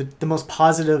 are the most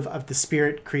positive of the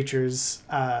spirit creatures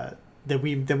that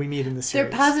we meet in the series.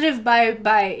 They're positive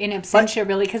by in absentia,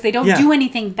 really, because they don't do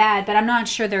anything bad, but I'm not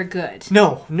sure they're good.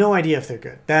 No idea if they're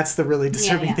good. That's the really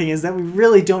disturbing thing, is that we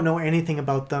really don't know anything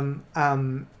about them.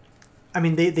 I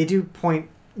mean, they do point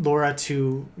Laura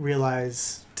to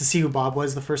see who Bob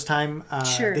was the first time.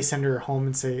 Sure. They send her home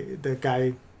and say the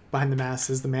guy behind the mask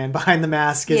is the man behind the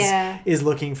mask is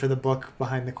looking for the book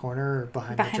behind the corner or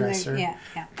behind the dresser.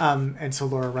 And so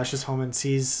Laura rushes home and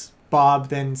sees Bob,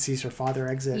 then sees her father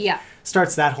exit. Yeah.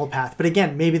 Starts that whole path. But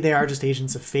again, maybe they are just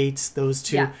agents of fate, those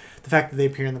two. Yeah. The fact that they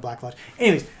appear in the Black Lodge.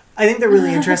 Anyways, I think they're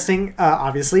really interesting,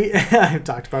 obviously. I've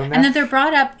talked about them now. And that they're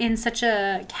brought up in such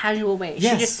a casual way.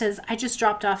 Yes. She just says, I just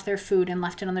dropped off their food and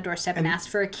left it on the doorstep and asked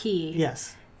for a key.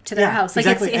 Yes. To their house. Like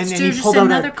exactly. It's and just he pulled out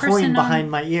another a person coin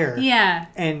behind my ear. Yeah.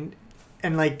 And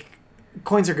like,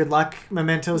 coins are good luck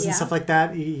mementos and stuff like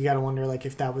that. You got to wonder like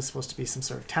if that was supposed to be some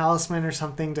sort of talisman or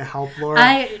something to help Laura.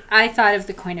 I thought of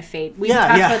the coin of fate. We've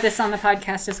talked about this on the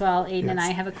podcast as well. Aiden and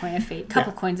I have a coin of fate.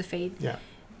 Couple coins of fate. Yeah.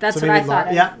 That's what I thought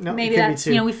of. Yeah, no, maybe that's,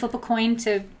 we flip a coin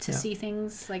to see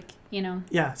things like,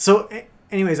 Yeah. So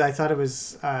anyways, I thought it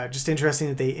was just interesting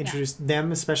that they introduced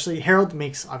them, especially. Harold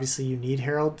obviously you need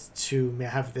Harold to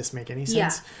have this make any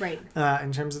sense. Yeah, right.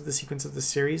 In terms of the sequence of the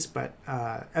series. But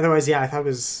otherwise, I thought it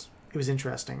was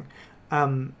interesting.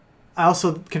 I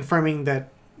also confirming that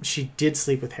she did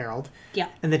sleep with Harold. Yeah.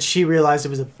 And that she realized it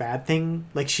was a bad thing.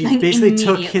 Like she basically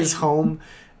took his home,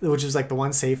 which was like the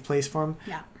one safe place for him.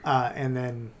 Yeah. And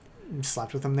then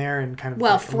slept with him there and kind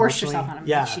of forced herself on him,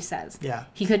 like she says. Yeah.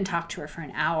 He couldn't talk to her for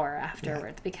an hour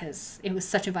afterwards because it was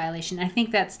such a violation. I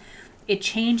think it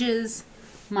changes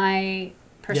my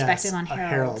perspective on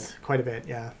Harold quite a bit,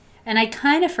 yeah. And I'd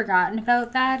kind of forgotten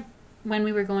about that when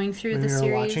we were going through the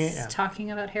series, it,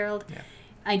 talking about Harold. Yeah.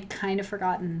 I'd kind of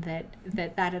forgotten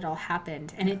that had all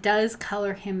happened. And it does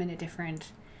color him in a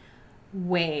different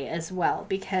way as well,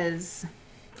 because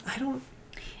I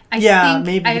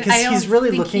think he's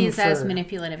really looking he's as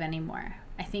manipulative anymore.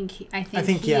 I think he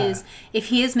is. If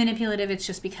he is manipulative, it's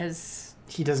just because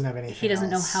he doesn't have anything. He doesn't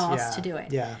know how else to do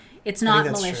it. Yeah, it's not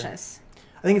malicious. True.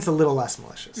 I think it's a little less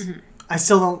malicious. Mm-hmm. I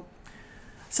still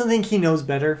think he knows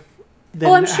better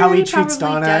than how he treats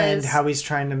Donna and how he's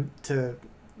trying to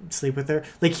sleep with her.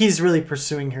 Like he's really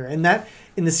pursuing her, and that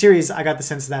in the series, I got the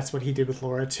sense that's what he did with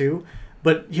Laura too.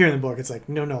 But here in the book, it's like,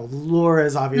 no, Laura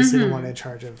is obviously the one in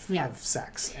charge of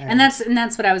sex. And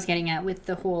that's what I was getting at with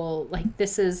the whole, like,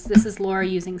 this is Laura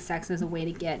using sex as a way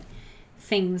to get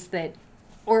things that,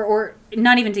 or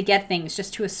not even to get things,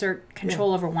 just to assert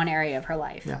control over one area of her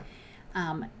life. Yeah.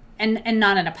 And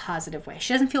not in a positive way.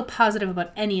 She doesn't feel positive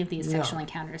about any of these sexual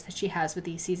encounters that she has with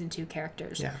these season 2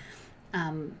 characters. Yeah.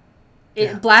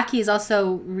 Blackie is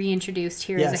also reintroduced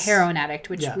here as a heroin addict,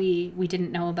 which we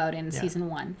didn't know about in season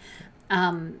 1.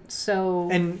 And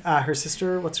her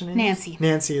sister, what's her name?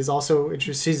 Nancy is also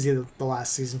introduced. She's the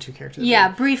last season 2 character. Yeah,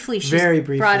 briefly. She's very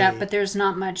briefly brought up, but there's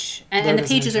not much. And the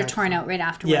pages are torn out right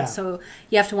afterwards. Yeah. So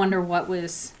you have to wonder what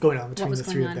was going on between the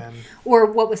three of them, or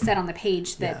what was said on the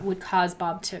page that would cause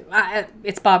Bob to.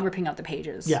 It's Bob ripping out the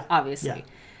pages. Yeah, obviously.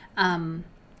 Yeah.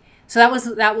 So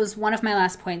that was one of my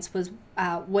last points. Was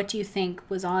what do you think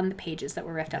was on the pages that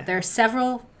were ripped out? There are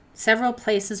several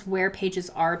places where pages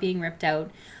are being ripped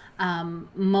out.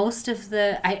 Most of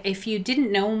if you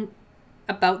didn't know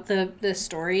about the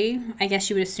story, I guess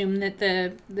you would assume that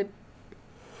the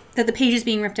pages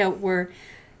being ripped out were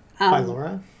by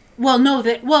Laura. Well,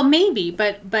 no, maybe,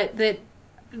 but that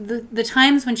the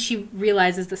times when she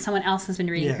realizes that someone else has been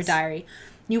reading her diary,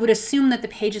 you would assume that the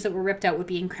pages that were ripped out would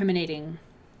be incriminating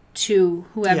to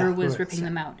whoever was ripping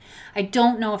them out. I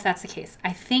don't know if that's the case.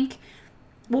 I think...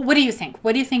 Well, what do you think?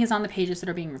 What do you think is on the pages that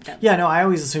are being ripped out? Yeah, no, I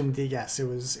always assumed that, yes, it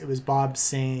was Bob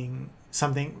saying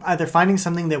something, either finding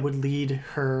something that would lead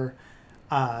her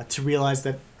to realize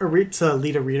that, or to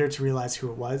lead a reader to realize who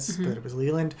it was, that it was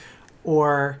Leland,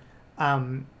 or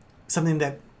something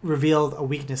that revealed a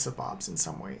weakness of Bob's in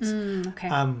some ways. Okay.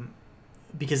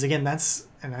 Because again,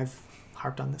 and I've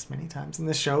harped on this many times in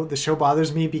this show. The show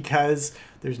bothers me because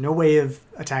there's no way of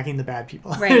attacking the bad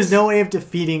people. Right. There's no way of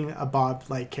defeating a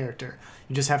Bob-like character.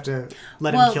 You just have to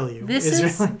let him kill you. This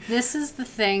is the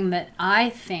thing that I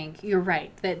think you're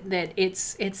right, that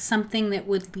it's something that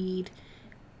would lead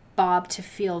Bob to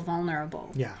feel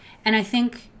vulnerable. Yeah. And I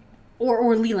think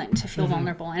or Leland to feel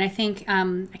vulnerable. And I think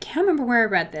I can't remember where I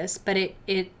read this, but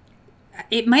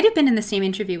it might have been in the same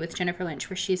interview with Jennifer Lynch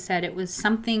where she said it was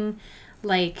something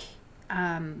like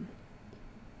an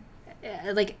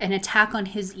attack on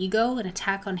his ego, an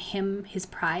attack on him, his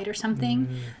pride or something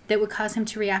that would cause him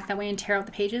to react that way and tear out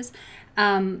the pages.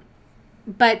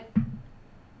 But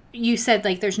you said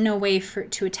like there's no way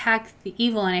to attack the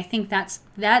evil, and I think that's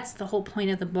the whole point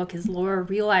of the book is Laura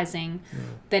realizing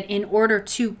that in order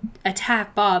to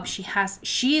attack Bob,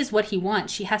 she is what he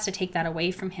wants. She has to take that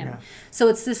away from him. So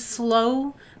it's this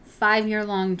slow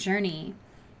 5-year-long journey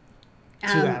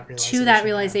to that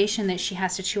realization that she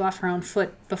has to chew off her own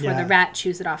foot before the rat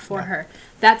chews it off for her.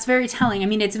 That's very telling. I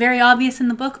mean, it's very obvious in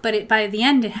the book, but by the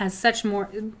end, it has such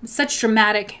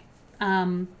dramatic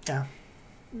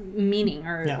meaning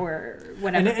or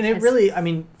whatever. And it really, I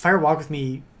mean, Fire Walk With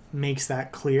Me makes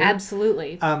that clear.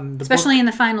 Absolutely. Especially in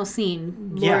the final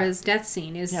scene, Laura's death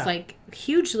scene is like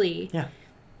hugely. Yeah.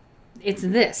 It's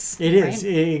this. It is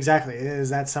exactly. It is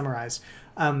that summarized.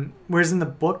 Whereas in the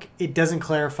book, it doesn't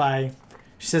clarify.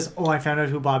 She says, "Oh, I found out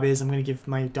who Bob is. I'm going to give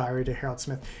my diary to Harold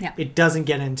Smith." Yeah. It doesn't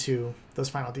get into those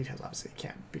final details. Obviously, it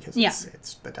can't because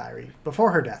it's the diary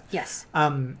before her death. Yes.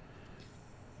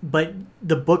 But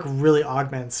the book really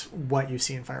augments what you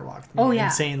see in Fire Walk With Me. Oh, yeah.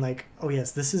 And saying like, oh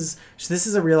yes, this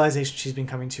is a realization she's been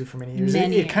coming to for many years.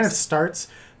 It kind of starts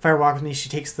Fire Walk With Me. She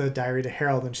takes the diary to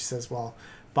Harold and she says, well,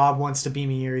 Bob wants to be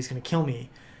me or he's going to kill me.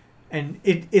 And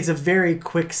it's a very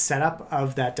quick setup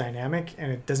of that dynamic, and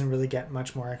it doesn't really get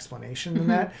much more explanation than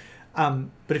that.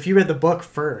 But if you read the book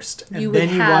first and then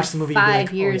you watch the movie, you'd be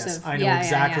like, oh yes, I know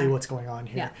exactly what's going on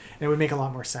here. Yeah. And it would make a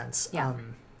lot more sense.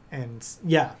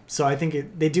 Yeah. So I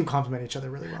think they do complement each other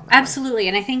really well. Absolutely.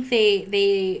 And I think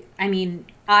I mean,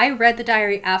 I read the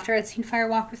diary after I'd seen Fire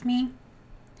Walk With Me.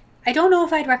 I don't know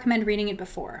if I'd recommend reading it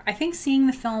before. I think seeing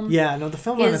the film... Yeah, no, the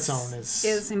film on its own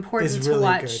is important to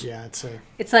watch. Good. Yeah,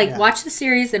 it's like watch the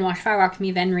series, then watch Fire Walk With Me,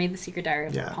 then read The Secret Diary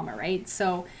of Laura Palmer, right?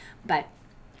 So, but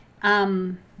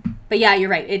yeah, you're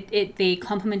right. They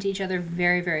complement each other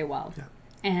very, very well. Yeah.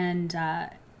 And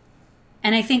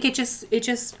I think it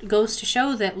just goes to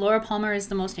show that Laura Palmer is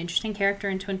the most interesting character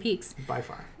in Twin Peaks. By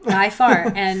far. By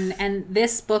far. And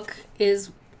this book is,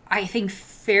 I think,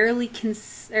 fairly...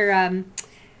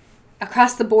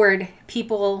 across the board,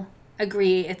 people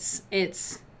agree it's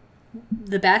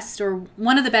the best, or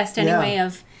one of the best anyway,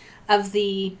 of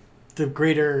the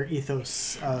greater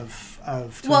ethos of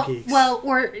Twin Peaks. Well,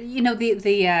 or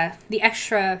the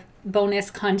extra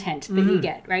bonus content that you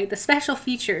get, right? The special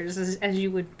features, as you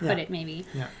would put it, maybe.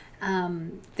 Yeah.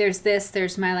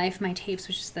 There's My Life, My Tapes,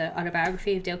 which is the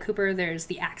autobiography of Dale Cooper. There's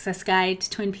the Access Guide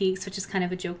to Twin Peaks, which is kind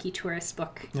of a jokey tourist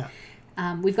book. Yeah.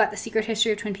 We've got The Secret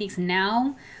History of Twin Peaks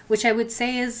Now, which I would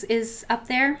say is up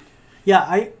there.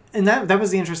 Yeah, that was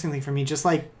the interesting thing for me. Just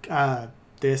like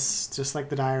just like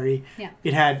the diary,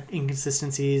 it had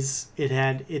inconsistencies. It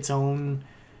had its own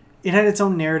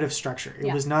narrative structure.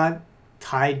 It was not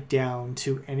tied down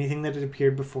to anything that had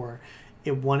appeared before.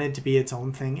 It wanted to be its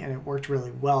own thing, and it worked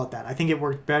really well at that. I think it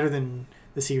worked better than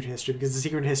The Secret History because The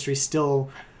Secret History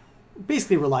still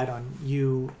basically relied on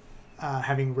you.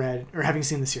 Having read or having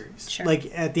seen the series. Sure. Like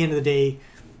at the end of the day,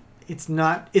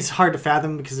 it's hard to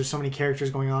fathom because there's so many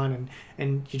characters going on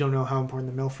and you don't know how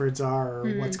important the Milfords are or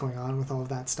what's going on with all of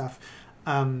that stuff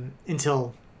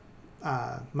until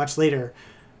much later,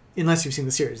 unless you've seen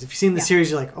the series. If you've seen the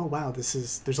series, you're like, oh wow,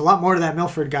 there's a lot more to that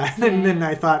Milford guy than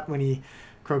I thought when he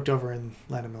croaked over in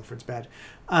Lana Milford's bed.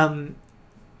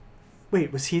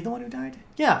 Wait, was he the one who died?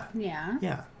 Yeah. Yeah.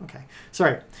 Yeah. Okay.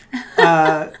 Sorry.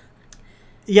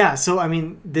 Yeah, so I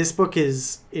mean, this book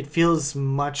it feels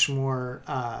much more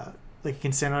like it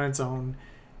can stand on its own.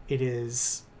 It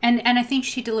is, and I think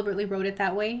she deliberately wrote it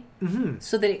that way,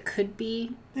 so that it could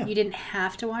be. Yeah. You didn't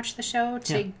have to watch the show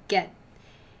to get.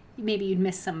 Maybe you'd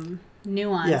miss some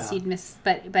nuance. Yeah. You'd miss,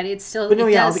 but it's still. But no,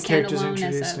 it yeah, all does the characters are stand alone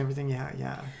introduced as and everything.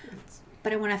 Yeah.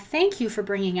 But I want to thank you for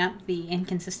bringing up the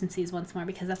inconsistencies once more,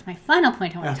 because that's my final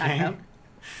point I want to talk about.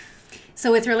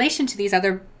 So with relation to these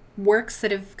other works that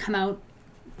have come out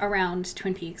around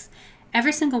Twin Peaks,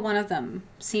 every single one of them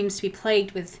seems to be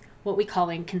plagued with what we call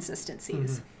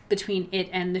inconsistencies between it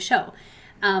and the show,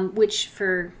 which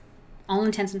for all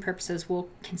intents and purposes we'll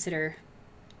consider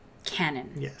canon.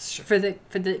 Yes, sure. For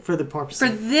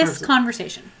this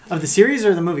conversation of the series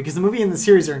or the movie, because the movie and the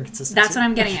series are inconsistent. That's what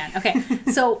I'm getting at. Okay,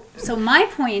 so my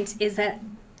point is that,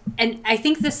 and I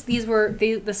think this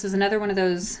was another one of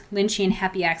those Lynchian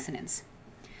happy accidents.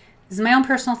 This is my own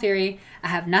personal theory. I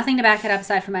have nothing to back it up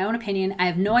aside from my own opinion. I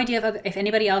have no idea if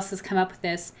anybody else has come up with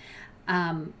this,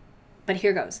 but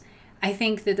here goes. I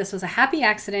think that this was a happy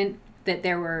accident, that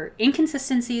there were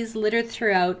inconsistencies littered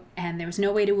throughout, and there was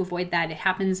no way to avoid that. It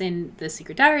happens in The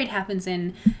Secret Diary. It happens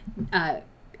in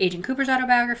Agent Cooper's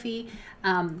autobiography.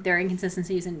 There are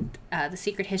inconsistencies in The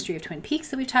Secret History of Twin Peaks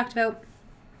that we've talked about.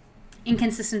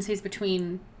 Inconsistencies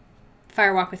between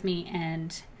Fire Walk with Me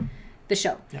and the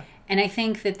show. Yeah. And I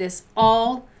think that this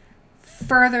all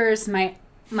furthers my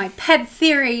pet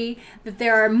theory that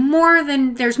there's more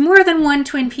than one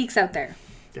Twin Peaks out there.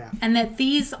 Yeah. And that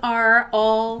these are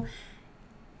all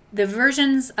the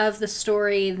versions of the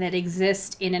story that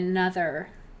exist in another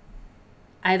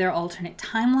either alternate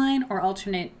timeline or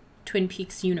alternate Twin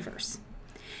Peaks universe.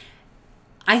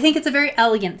 I think it's a very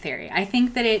elegant theory. I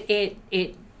think that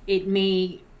it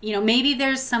may, maybe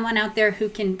there's someone out there who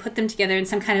can put them together in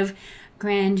some kind of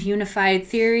grand unified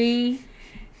theory.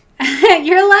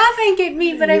 You're laughing at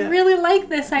me, but I really like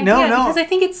this idea because I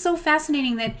think it's so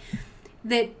fascinating that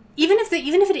even if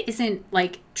it isn't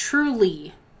like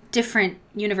truly different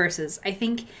universes, I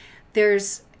think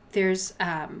there's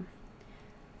a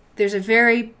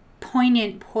very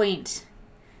poignant point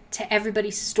to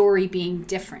everybody's story being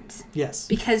different. Yes.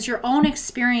 Because your own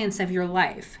experience of your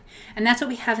life, and that's what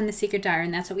we have in The Secret Diary,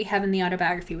 and that's what we have in the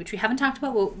autobiography, which we haven't talked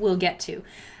about, we'll get to.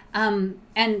 And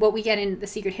what we get in The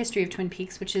Secret History of Twin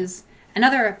Peaks, which is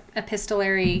another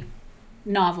epistolary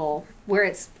novel where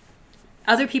it's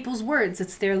other people's words,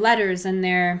 it's their letters and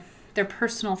their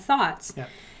personal thoughts. Yeah.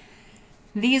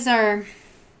 These are,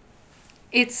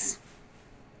 it's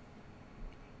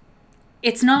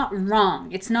not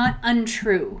wrong. It's not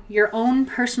untrue. Your own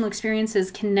personal experiences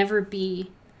can never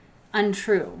be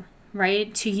untrue,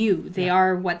 right? To you, they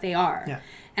are what they are. Yeah.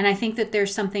 And I think that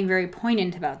there's something very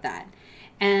poignant about that.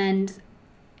 And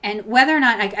whether or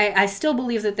not, I still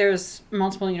believe that there's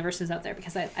multiple universes out there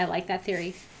because I like that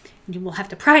theory. You will have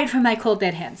to pry it from my cold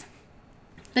dead hands.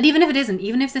 But even if it isn't,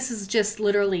 even if this is just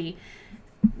literally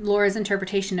Laura's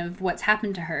interpretation of what's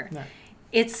happened to her,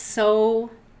 it's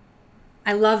so...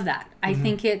 I love that. I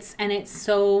think it's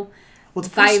so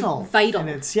personal, vital. And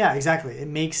it's, exactly. It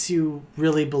makes you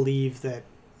really believe that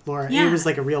Laura A was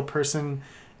like a real person,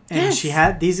 and she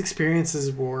had these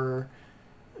experiences were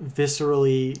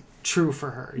viscerally true for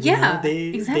her. You know?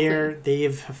 Exactly.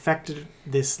 They've affected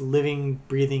this living,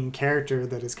 breathing character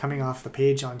that is coming off the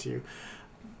page onto you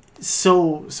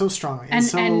so strongly.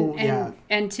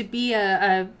 And to be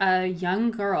a young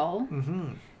girl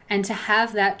and to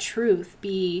have that truth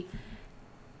be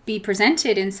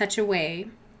presented in such a way,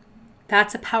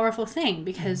 that's a powerful thing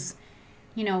because,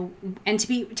 and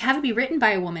to have it be written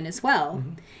by a woman as well.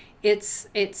 It's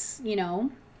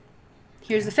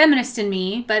here's the feminist in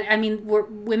me, but I mean,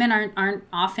 women aren't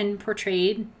often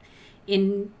portrayed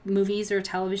in movies or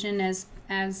television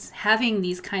as having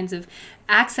these kinds of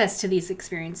access to these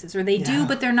experiences, or they do,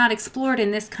 but they're not explored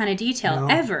in this kind of detail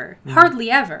ever, hardly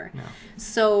ever. No.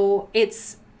 So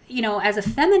it's, as a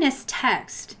feminist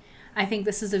text, I think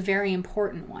this is a very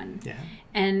important one. Yeah.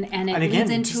 And it again, leads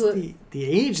into the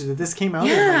age that this came out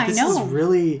in. Like, this is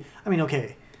really, I mean,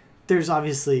 okay, there's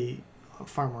obviously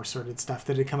far more sordid stuff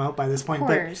that had come out by this point,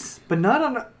 but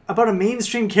not about a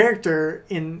mainstream character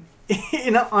on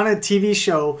a TV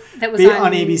show that was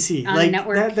on ABC. On like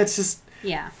network. That's just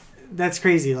that's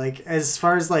crazy. Like, as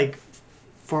far as like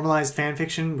formalized fan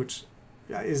fiction, which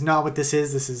is not what this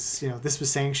is. This is, this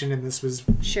was sanctioned and this was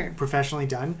professionally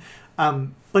done.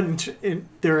 But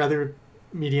there are other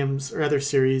mediums or other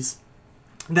series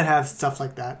that have stuff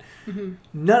like that.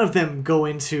 None of them go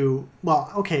into,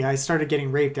 well, okay, I started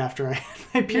getting raped after I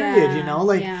had my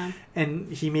period,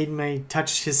 and he made me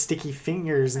touch his sticky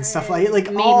fingers and stuff like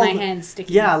made my hands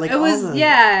sticky. Yeah, like it was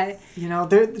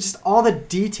they're just all the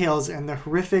details and the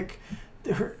horrific,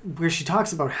 where she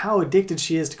talks about how addicted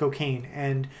she is to cocaine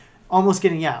and almost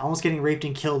getting raped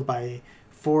and killed by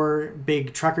 4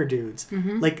 big trucker dudes.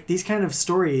 Like, these kind of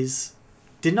stories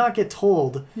did not get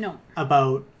told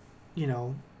about,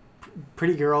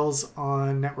 pretty girls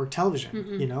on network television.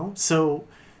 Mm-mm. You know, so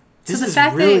this the is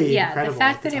fact really that incredible. the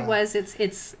fact that time. it was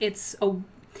it's a,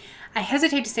 I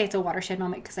hesitate to say it's a watershed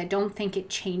moment because I don't think it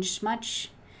changed much.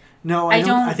 No, I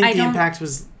don't. I think the impact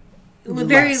was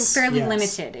fairly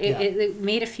limited. It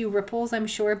made a few ripples, I'm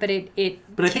sure, but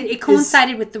it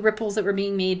coincided with the ripples that were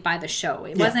being made by the show.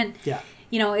 It wasn't. Yeah.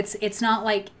 You know, it's not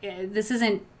like this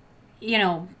isn't, you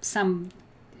know, some.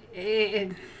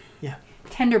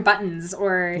 Tender Buttons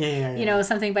or you know,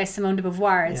 something by Simone de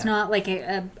Beauvoir. It's not like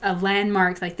a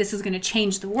landmark, like this is going to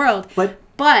change the world. But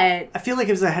I feel like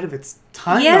it was ahead of its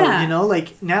time. Though, you know,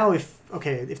 like now if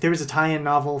there was a tie-in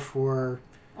novel for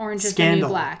Orange is Scandal, the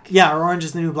New Black. Yeah, or Orange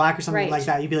is the New Black or something like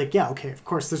that, you'd be like, yeah, okay, of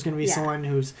course there's going to be someone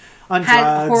who's on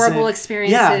had drugs horrible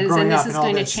experiences and this is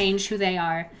going to this. Change who they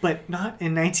are. But not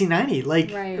in 1990.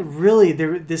 Like really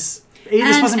this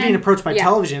wasn't being approached by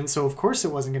television, so of course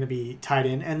it wasn't going to be tied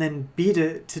in. And then B,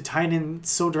 to tie it in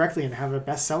so directly and have a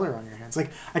bestseller on your hands.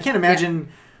 Like, I can't imagine,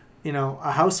 you know,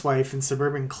 a housewife in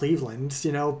suburban Cleveland,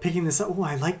 you know, picking this up. Oh,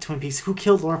 I like Twin Peaks. Who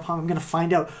killed Laura Palmer? I'm going to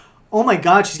find out. Oh my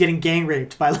God, she's getting gang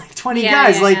raped by like 20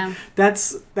 guys.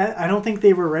 That's I don't think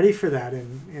they were ready for that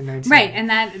in 1990. Right, and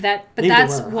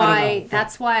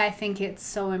that's why I think it's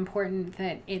so important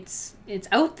that it's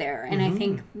out there. And I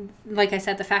think, like I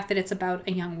said, the fact that it's about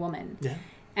a young woman. Yeah.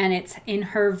 And it's in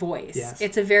her voice. Yes.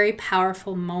 It's a very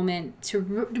powerful moment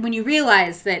when you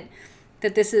realize that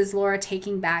this is Laura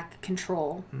taking back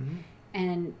control. Mm-hmm.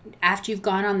 And after you've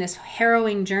gone on this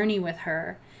harrowing journey with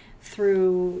her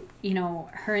through, you know,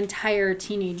 her entire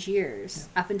teenage years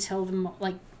up until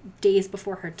the days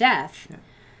before her death.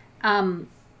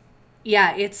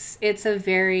 It's a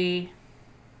very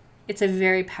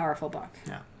powerful book.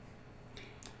 Yeah.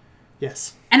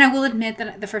 Yes. And I will admit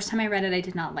that the first time I read it, I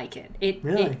did not like it.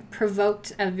 It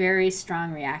provoked a very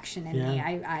strong reaction in me.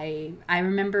 I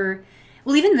remember,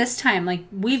 well, even this time, like,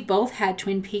 we've both had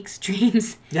Twin Peaks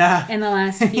dreams in the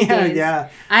last few days. Yeah.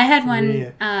 I had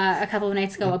one a couple of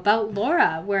nights ago about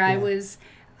Laura, where I was,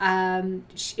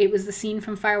 it was the scene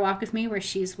from Fire Walk with Me where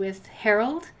she's with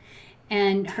Harold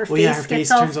and her face gets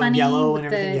all funny yellow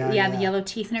with the yellow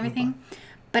teeth and everything.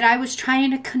 But I was trying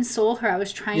to console her. I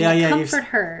was trying to comfort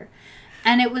her.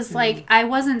 And it was like, I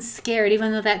wasn't scared,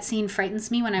 even though that scene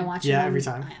frightens me when I watch it every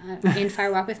time. In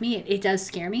Fire Walk with Me. It does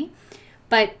scare me.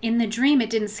 But in the dream, it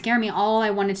didn't scare me. All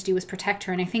I wanted to do was protect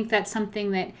her. And I think that's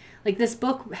something that, like, this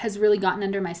book has really gotten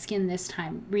under my skin this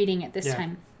time, reading it this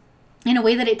time, in a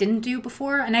way that it didn't do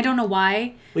before. And I don't know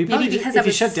why. Well, maybe because if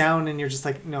you shut down and you're just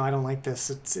like, no, I don't like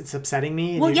this. It's upsetting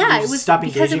me. And it was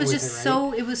because it was just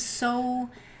so, it was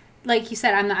so, like you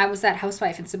said, I was that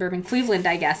housewife in suburban Cleveland,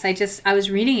 I guess. I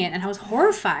was reading it and I was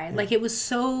horrified. Yeah. Like, it was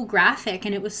so graphic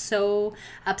and it was so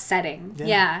upsetting.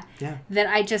 Yeah. That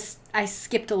I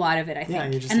skipped a lot of it, I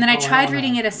think. And then I tried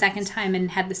reading it a second time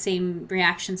and had the same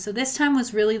reaction. So this time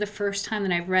was really the first time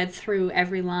that I've read through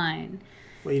every line.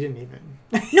 Well, you didn't even.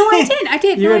 No, I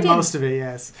did. You read most of it,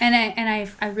 yes. And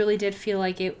I really did feel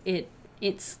like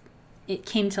it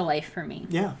came to life for me.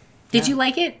 Yeah. Did you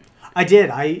like it? I did.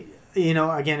 You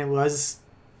know, again, it was,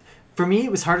 for me,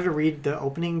 it was harder to read the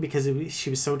opening because she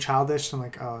was so childish. I'm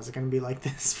like, oh, is it going to be like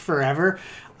this forever?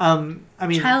 I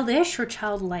mean, childish or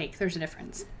childlike? There's a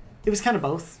difference. It was kind of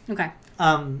both. Okay.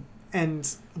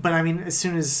 But I mean, as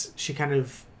soon as she kind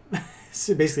of,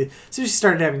 so basically, as soon as she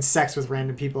started having sex with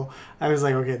random people, I was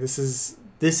like, okay, this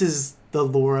is the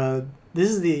Laura, this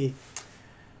is the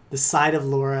side of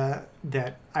Laura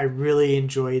that I really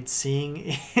enjoyed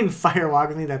seeing in Fire Walk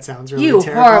with Me. That sounds really terrible.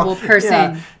 You horrible person.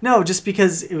 Yeah. No, just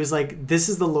because it was like, this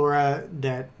is the Laura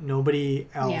that nobody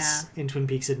else in Twin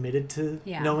Peaks admitted to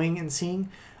knowing and seeing.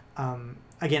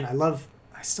 Again,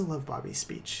 I still love Bobby's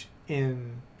speech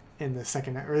in the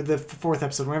second or the fourth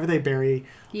episode, whenever they bury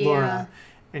Laura.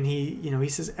 And he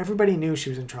says, everybody knew she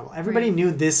was in trouble. Everybody knew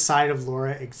this side of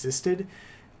Laura existed.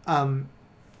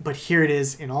 But here it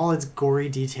is in all its gory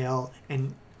detail.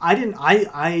 And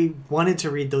I wanted to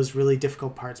read those really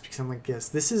difficult parts because I'm like, yes,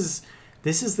 this is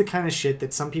the kind of shit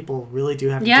that some people really do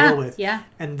have to deal with. Yeah.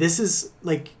 And this is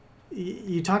like,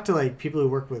 you talk to like people who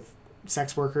work with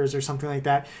sex workers or something like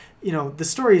that, you know, the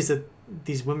stories that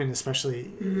these women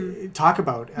especially talk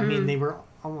about. I mean, they were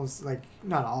almost like,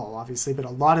 not all obviously, but a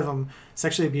lot of them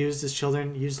sexually abused as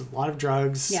children, used a lot of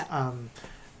drugs. Yeah.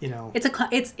 You know, it's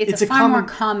a far more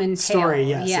common story.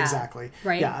 Tale. Yes, exactly.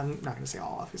 Right. Yeah, I'm not going to say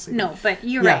all, obviously. No, but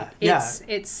you're right.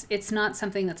 It's not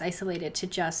something that's isolated to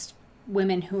just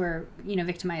women who are, you know,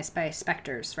 victimized by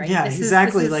specters, right? Yeah,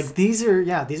 exactly. Like these are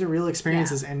real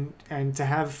experiences, and to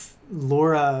have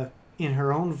Laura in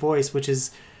her own voice, which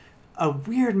is a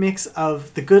weird mix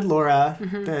of the good Laura,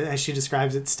 as she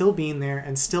describes it, still being there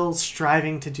and still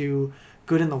striving to do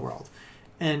good in the world.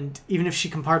 And even if she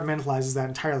compartmentalizes that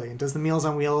entirely and does the Meals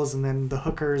on Wheels and then the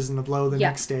hookers and the blow the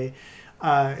next day,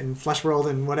 in Flesh World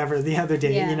and whatever the other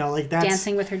day, you know, like that's...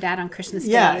 Dancing with her dad on Christmas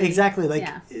Day. Yeah, exactly. Like,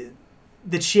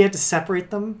 that she had to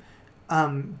separate them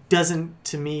doesn't,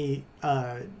 to me,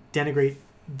 denigrate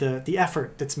the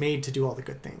effort that's made to do all the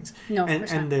good things. No,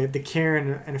 and the care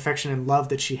and affection and love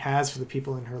that she has for the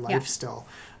people in her life still.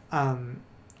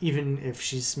 Even if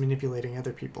she's manipulating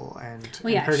other people and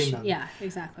hurting them. Yeah,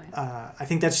 exactly. I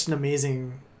think that's just an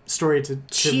amazing story to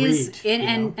read.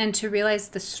 And to realize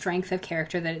the strength of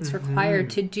character that it's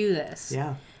required to do this.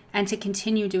 Yeah. And to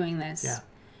continue doing this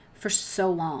for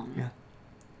so long. Yeah.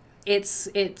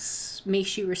 It's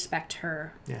makes you respect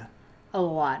her a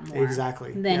lot more.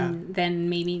 Exactly. Than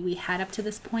maybe we had up to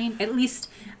this point. At least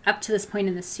up to this point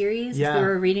in the series. Yeah. We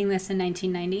were reading this in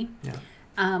 1990. Yeah.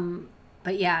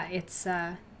 But yeah, it's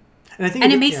and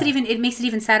it makes it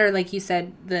even sadder, like you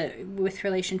said, with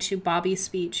relation to Bobby's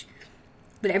speech,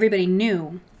 that everybody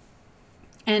knew,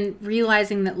 and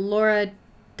realizing that Laura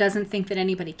doesn't think that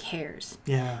anybody cares.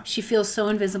 Yeah. She feels so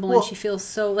invisible, and she feels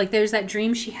so like there's that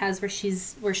dream she has where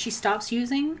she stops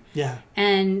using. Yeah.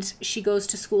 And she goes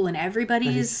to school and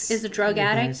everybody is a drug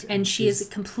addict and she is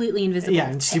completely invisible. Yeah,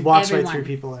 and she walks right through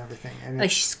people and everything. And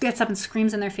like she gets up and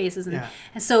screams in their faces and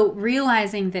so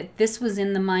realizing that this was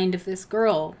in the mind of this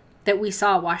girl that we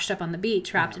saw washed up on the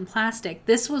beach wrapped in plastic.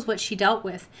 This was what she dealt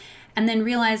with. And then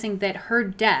realizing that her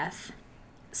death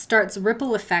starts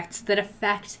ripple effects that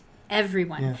affect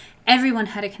everyone. Yeah. Everyone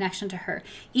had a connection to her.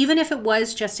 Even if it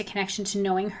was just a connection to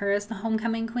knowing her as the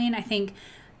homecoming queen, I think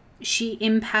she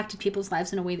impacted people's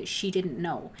lives in a way that she didn't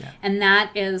know. Yeah. And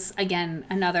that is, again,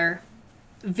 another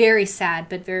very sad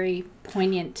but very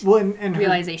poignant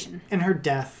realization. Her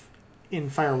death in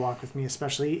Fire Walk with Me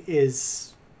especially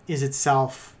is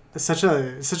itself such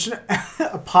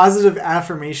a positive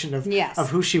affirmation of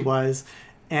who she was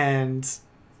and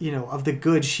of the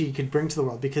good she could bring to the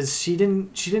world, because she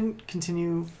didn't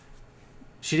continue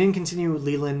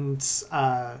Leland's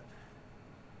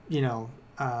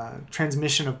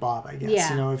transmission of Bob, I guess.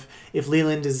 Yeah. If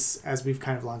Leland is, as we've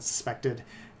kind of long suspected,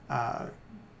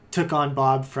 took on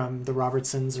Bob from the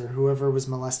Robertsons or whoever was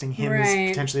molesting him as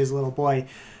potentially as a little boy,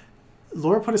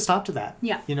 Laura put a stop to that.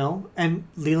 Yeah. And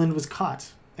Leland was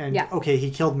caught. And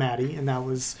he killed Maddie, and that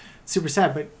was super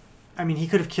sad, but I mean, he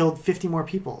could have killed 50 more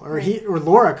people, or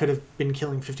Laura could have been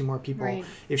killing 50 more people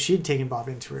if she'd taken Bob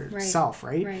into herself,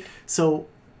 right? So,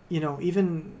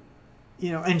 even,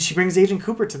 and she brings Agent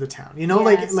Cooper to the town,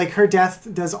 like her death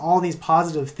does all these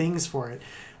positive things for it.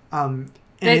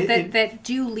 That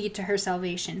do lead to her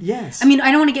salvation. Yes. I mean,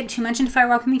 I don't want to get too much into Fire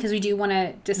Walk with Me because we do want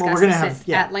to discuss this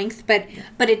at length, but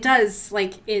it does,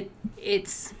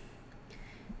 it's...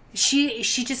 She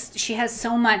has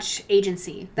so much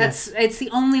agency. It's the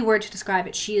only word to describe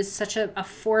it. She is such a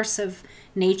force of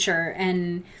nature,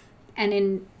 and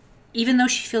even though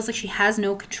she feels like she has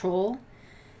no control,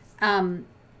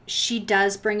 she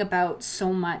does bring about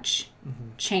so much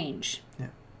change,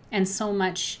 and so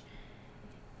much.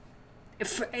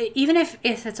 Even if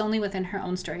it's only within her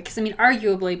own story, because I mean,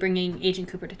 arguably bringing Agent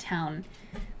Cooper to town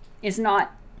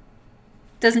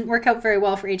doesn't work out very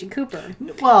well for Agent Cooper.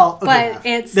 Well, but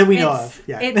it's that we know of.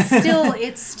 Yeah.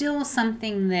 it's still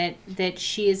something that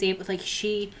she is able, like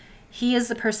he is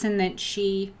the person that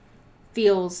she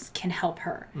feels can help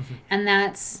her. And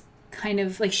that's kind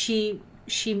of like she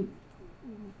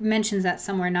mentions that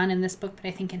somewhere, not in this book, but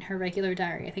I think in her regular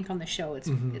diary. I think on the show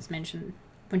it's mentioned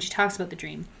when she talks about the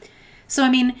dream. So I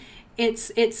mean,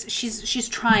 she's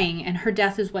trying, and her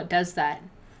death is what does that.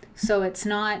 So it's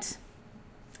not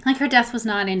like her death was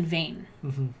not in vain,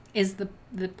 is the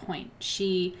point.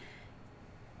 She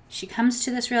comes to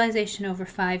this realization over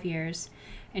 5 years,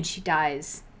 and she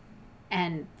dies.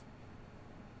 And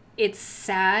it's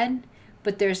sad,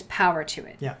 but there's power to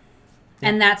it. Yeah.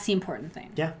 And that's the important thing.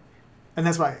 Yeah. And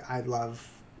that's why I love...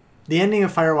 The ending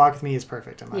of Fire Walk with Me is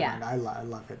perfect in my mind. I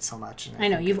love it so much. And I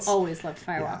know, you've always loved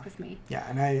Fire Walk with Me. Yeah,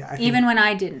 and I think, even when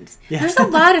I didn't. Yeah. There's a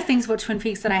lot of things about Twin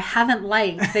Peaks that I haven't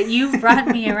liked that you've brought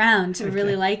me around to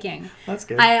really liking. That's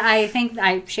good. I think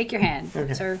I shake your hand,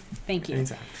 sir. Thank you.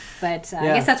 Anytime. But I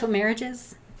guess that's what marriage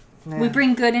is. Yeah. We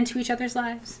bring good into each other's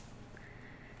lives.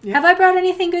 Yeah. Have I brought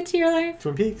anything good to your life?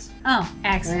 Twin Peaks. Oh,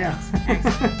 excellent.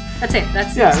 Excellent. That's it.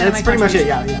 That's that's pretty much it.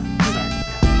 Yeah. Sorry.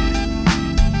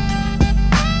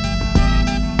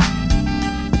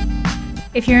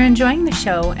 If you're enjoying the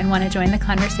show and want to join the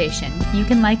conversation, you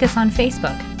can like us on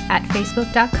Facebook at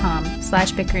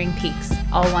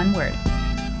facebook.com/bickeringpeaks, all one word.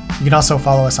 You can also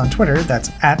follow us on Twitter, that's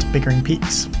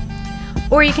 @bickeringpeaks.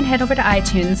 Or you can head over to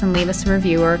iTunes and leave us a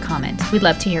review or a comment. We'd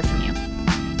love to hear from you.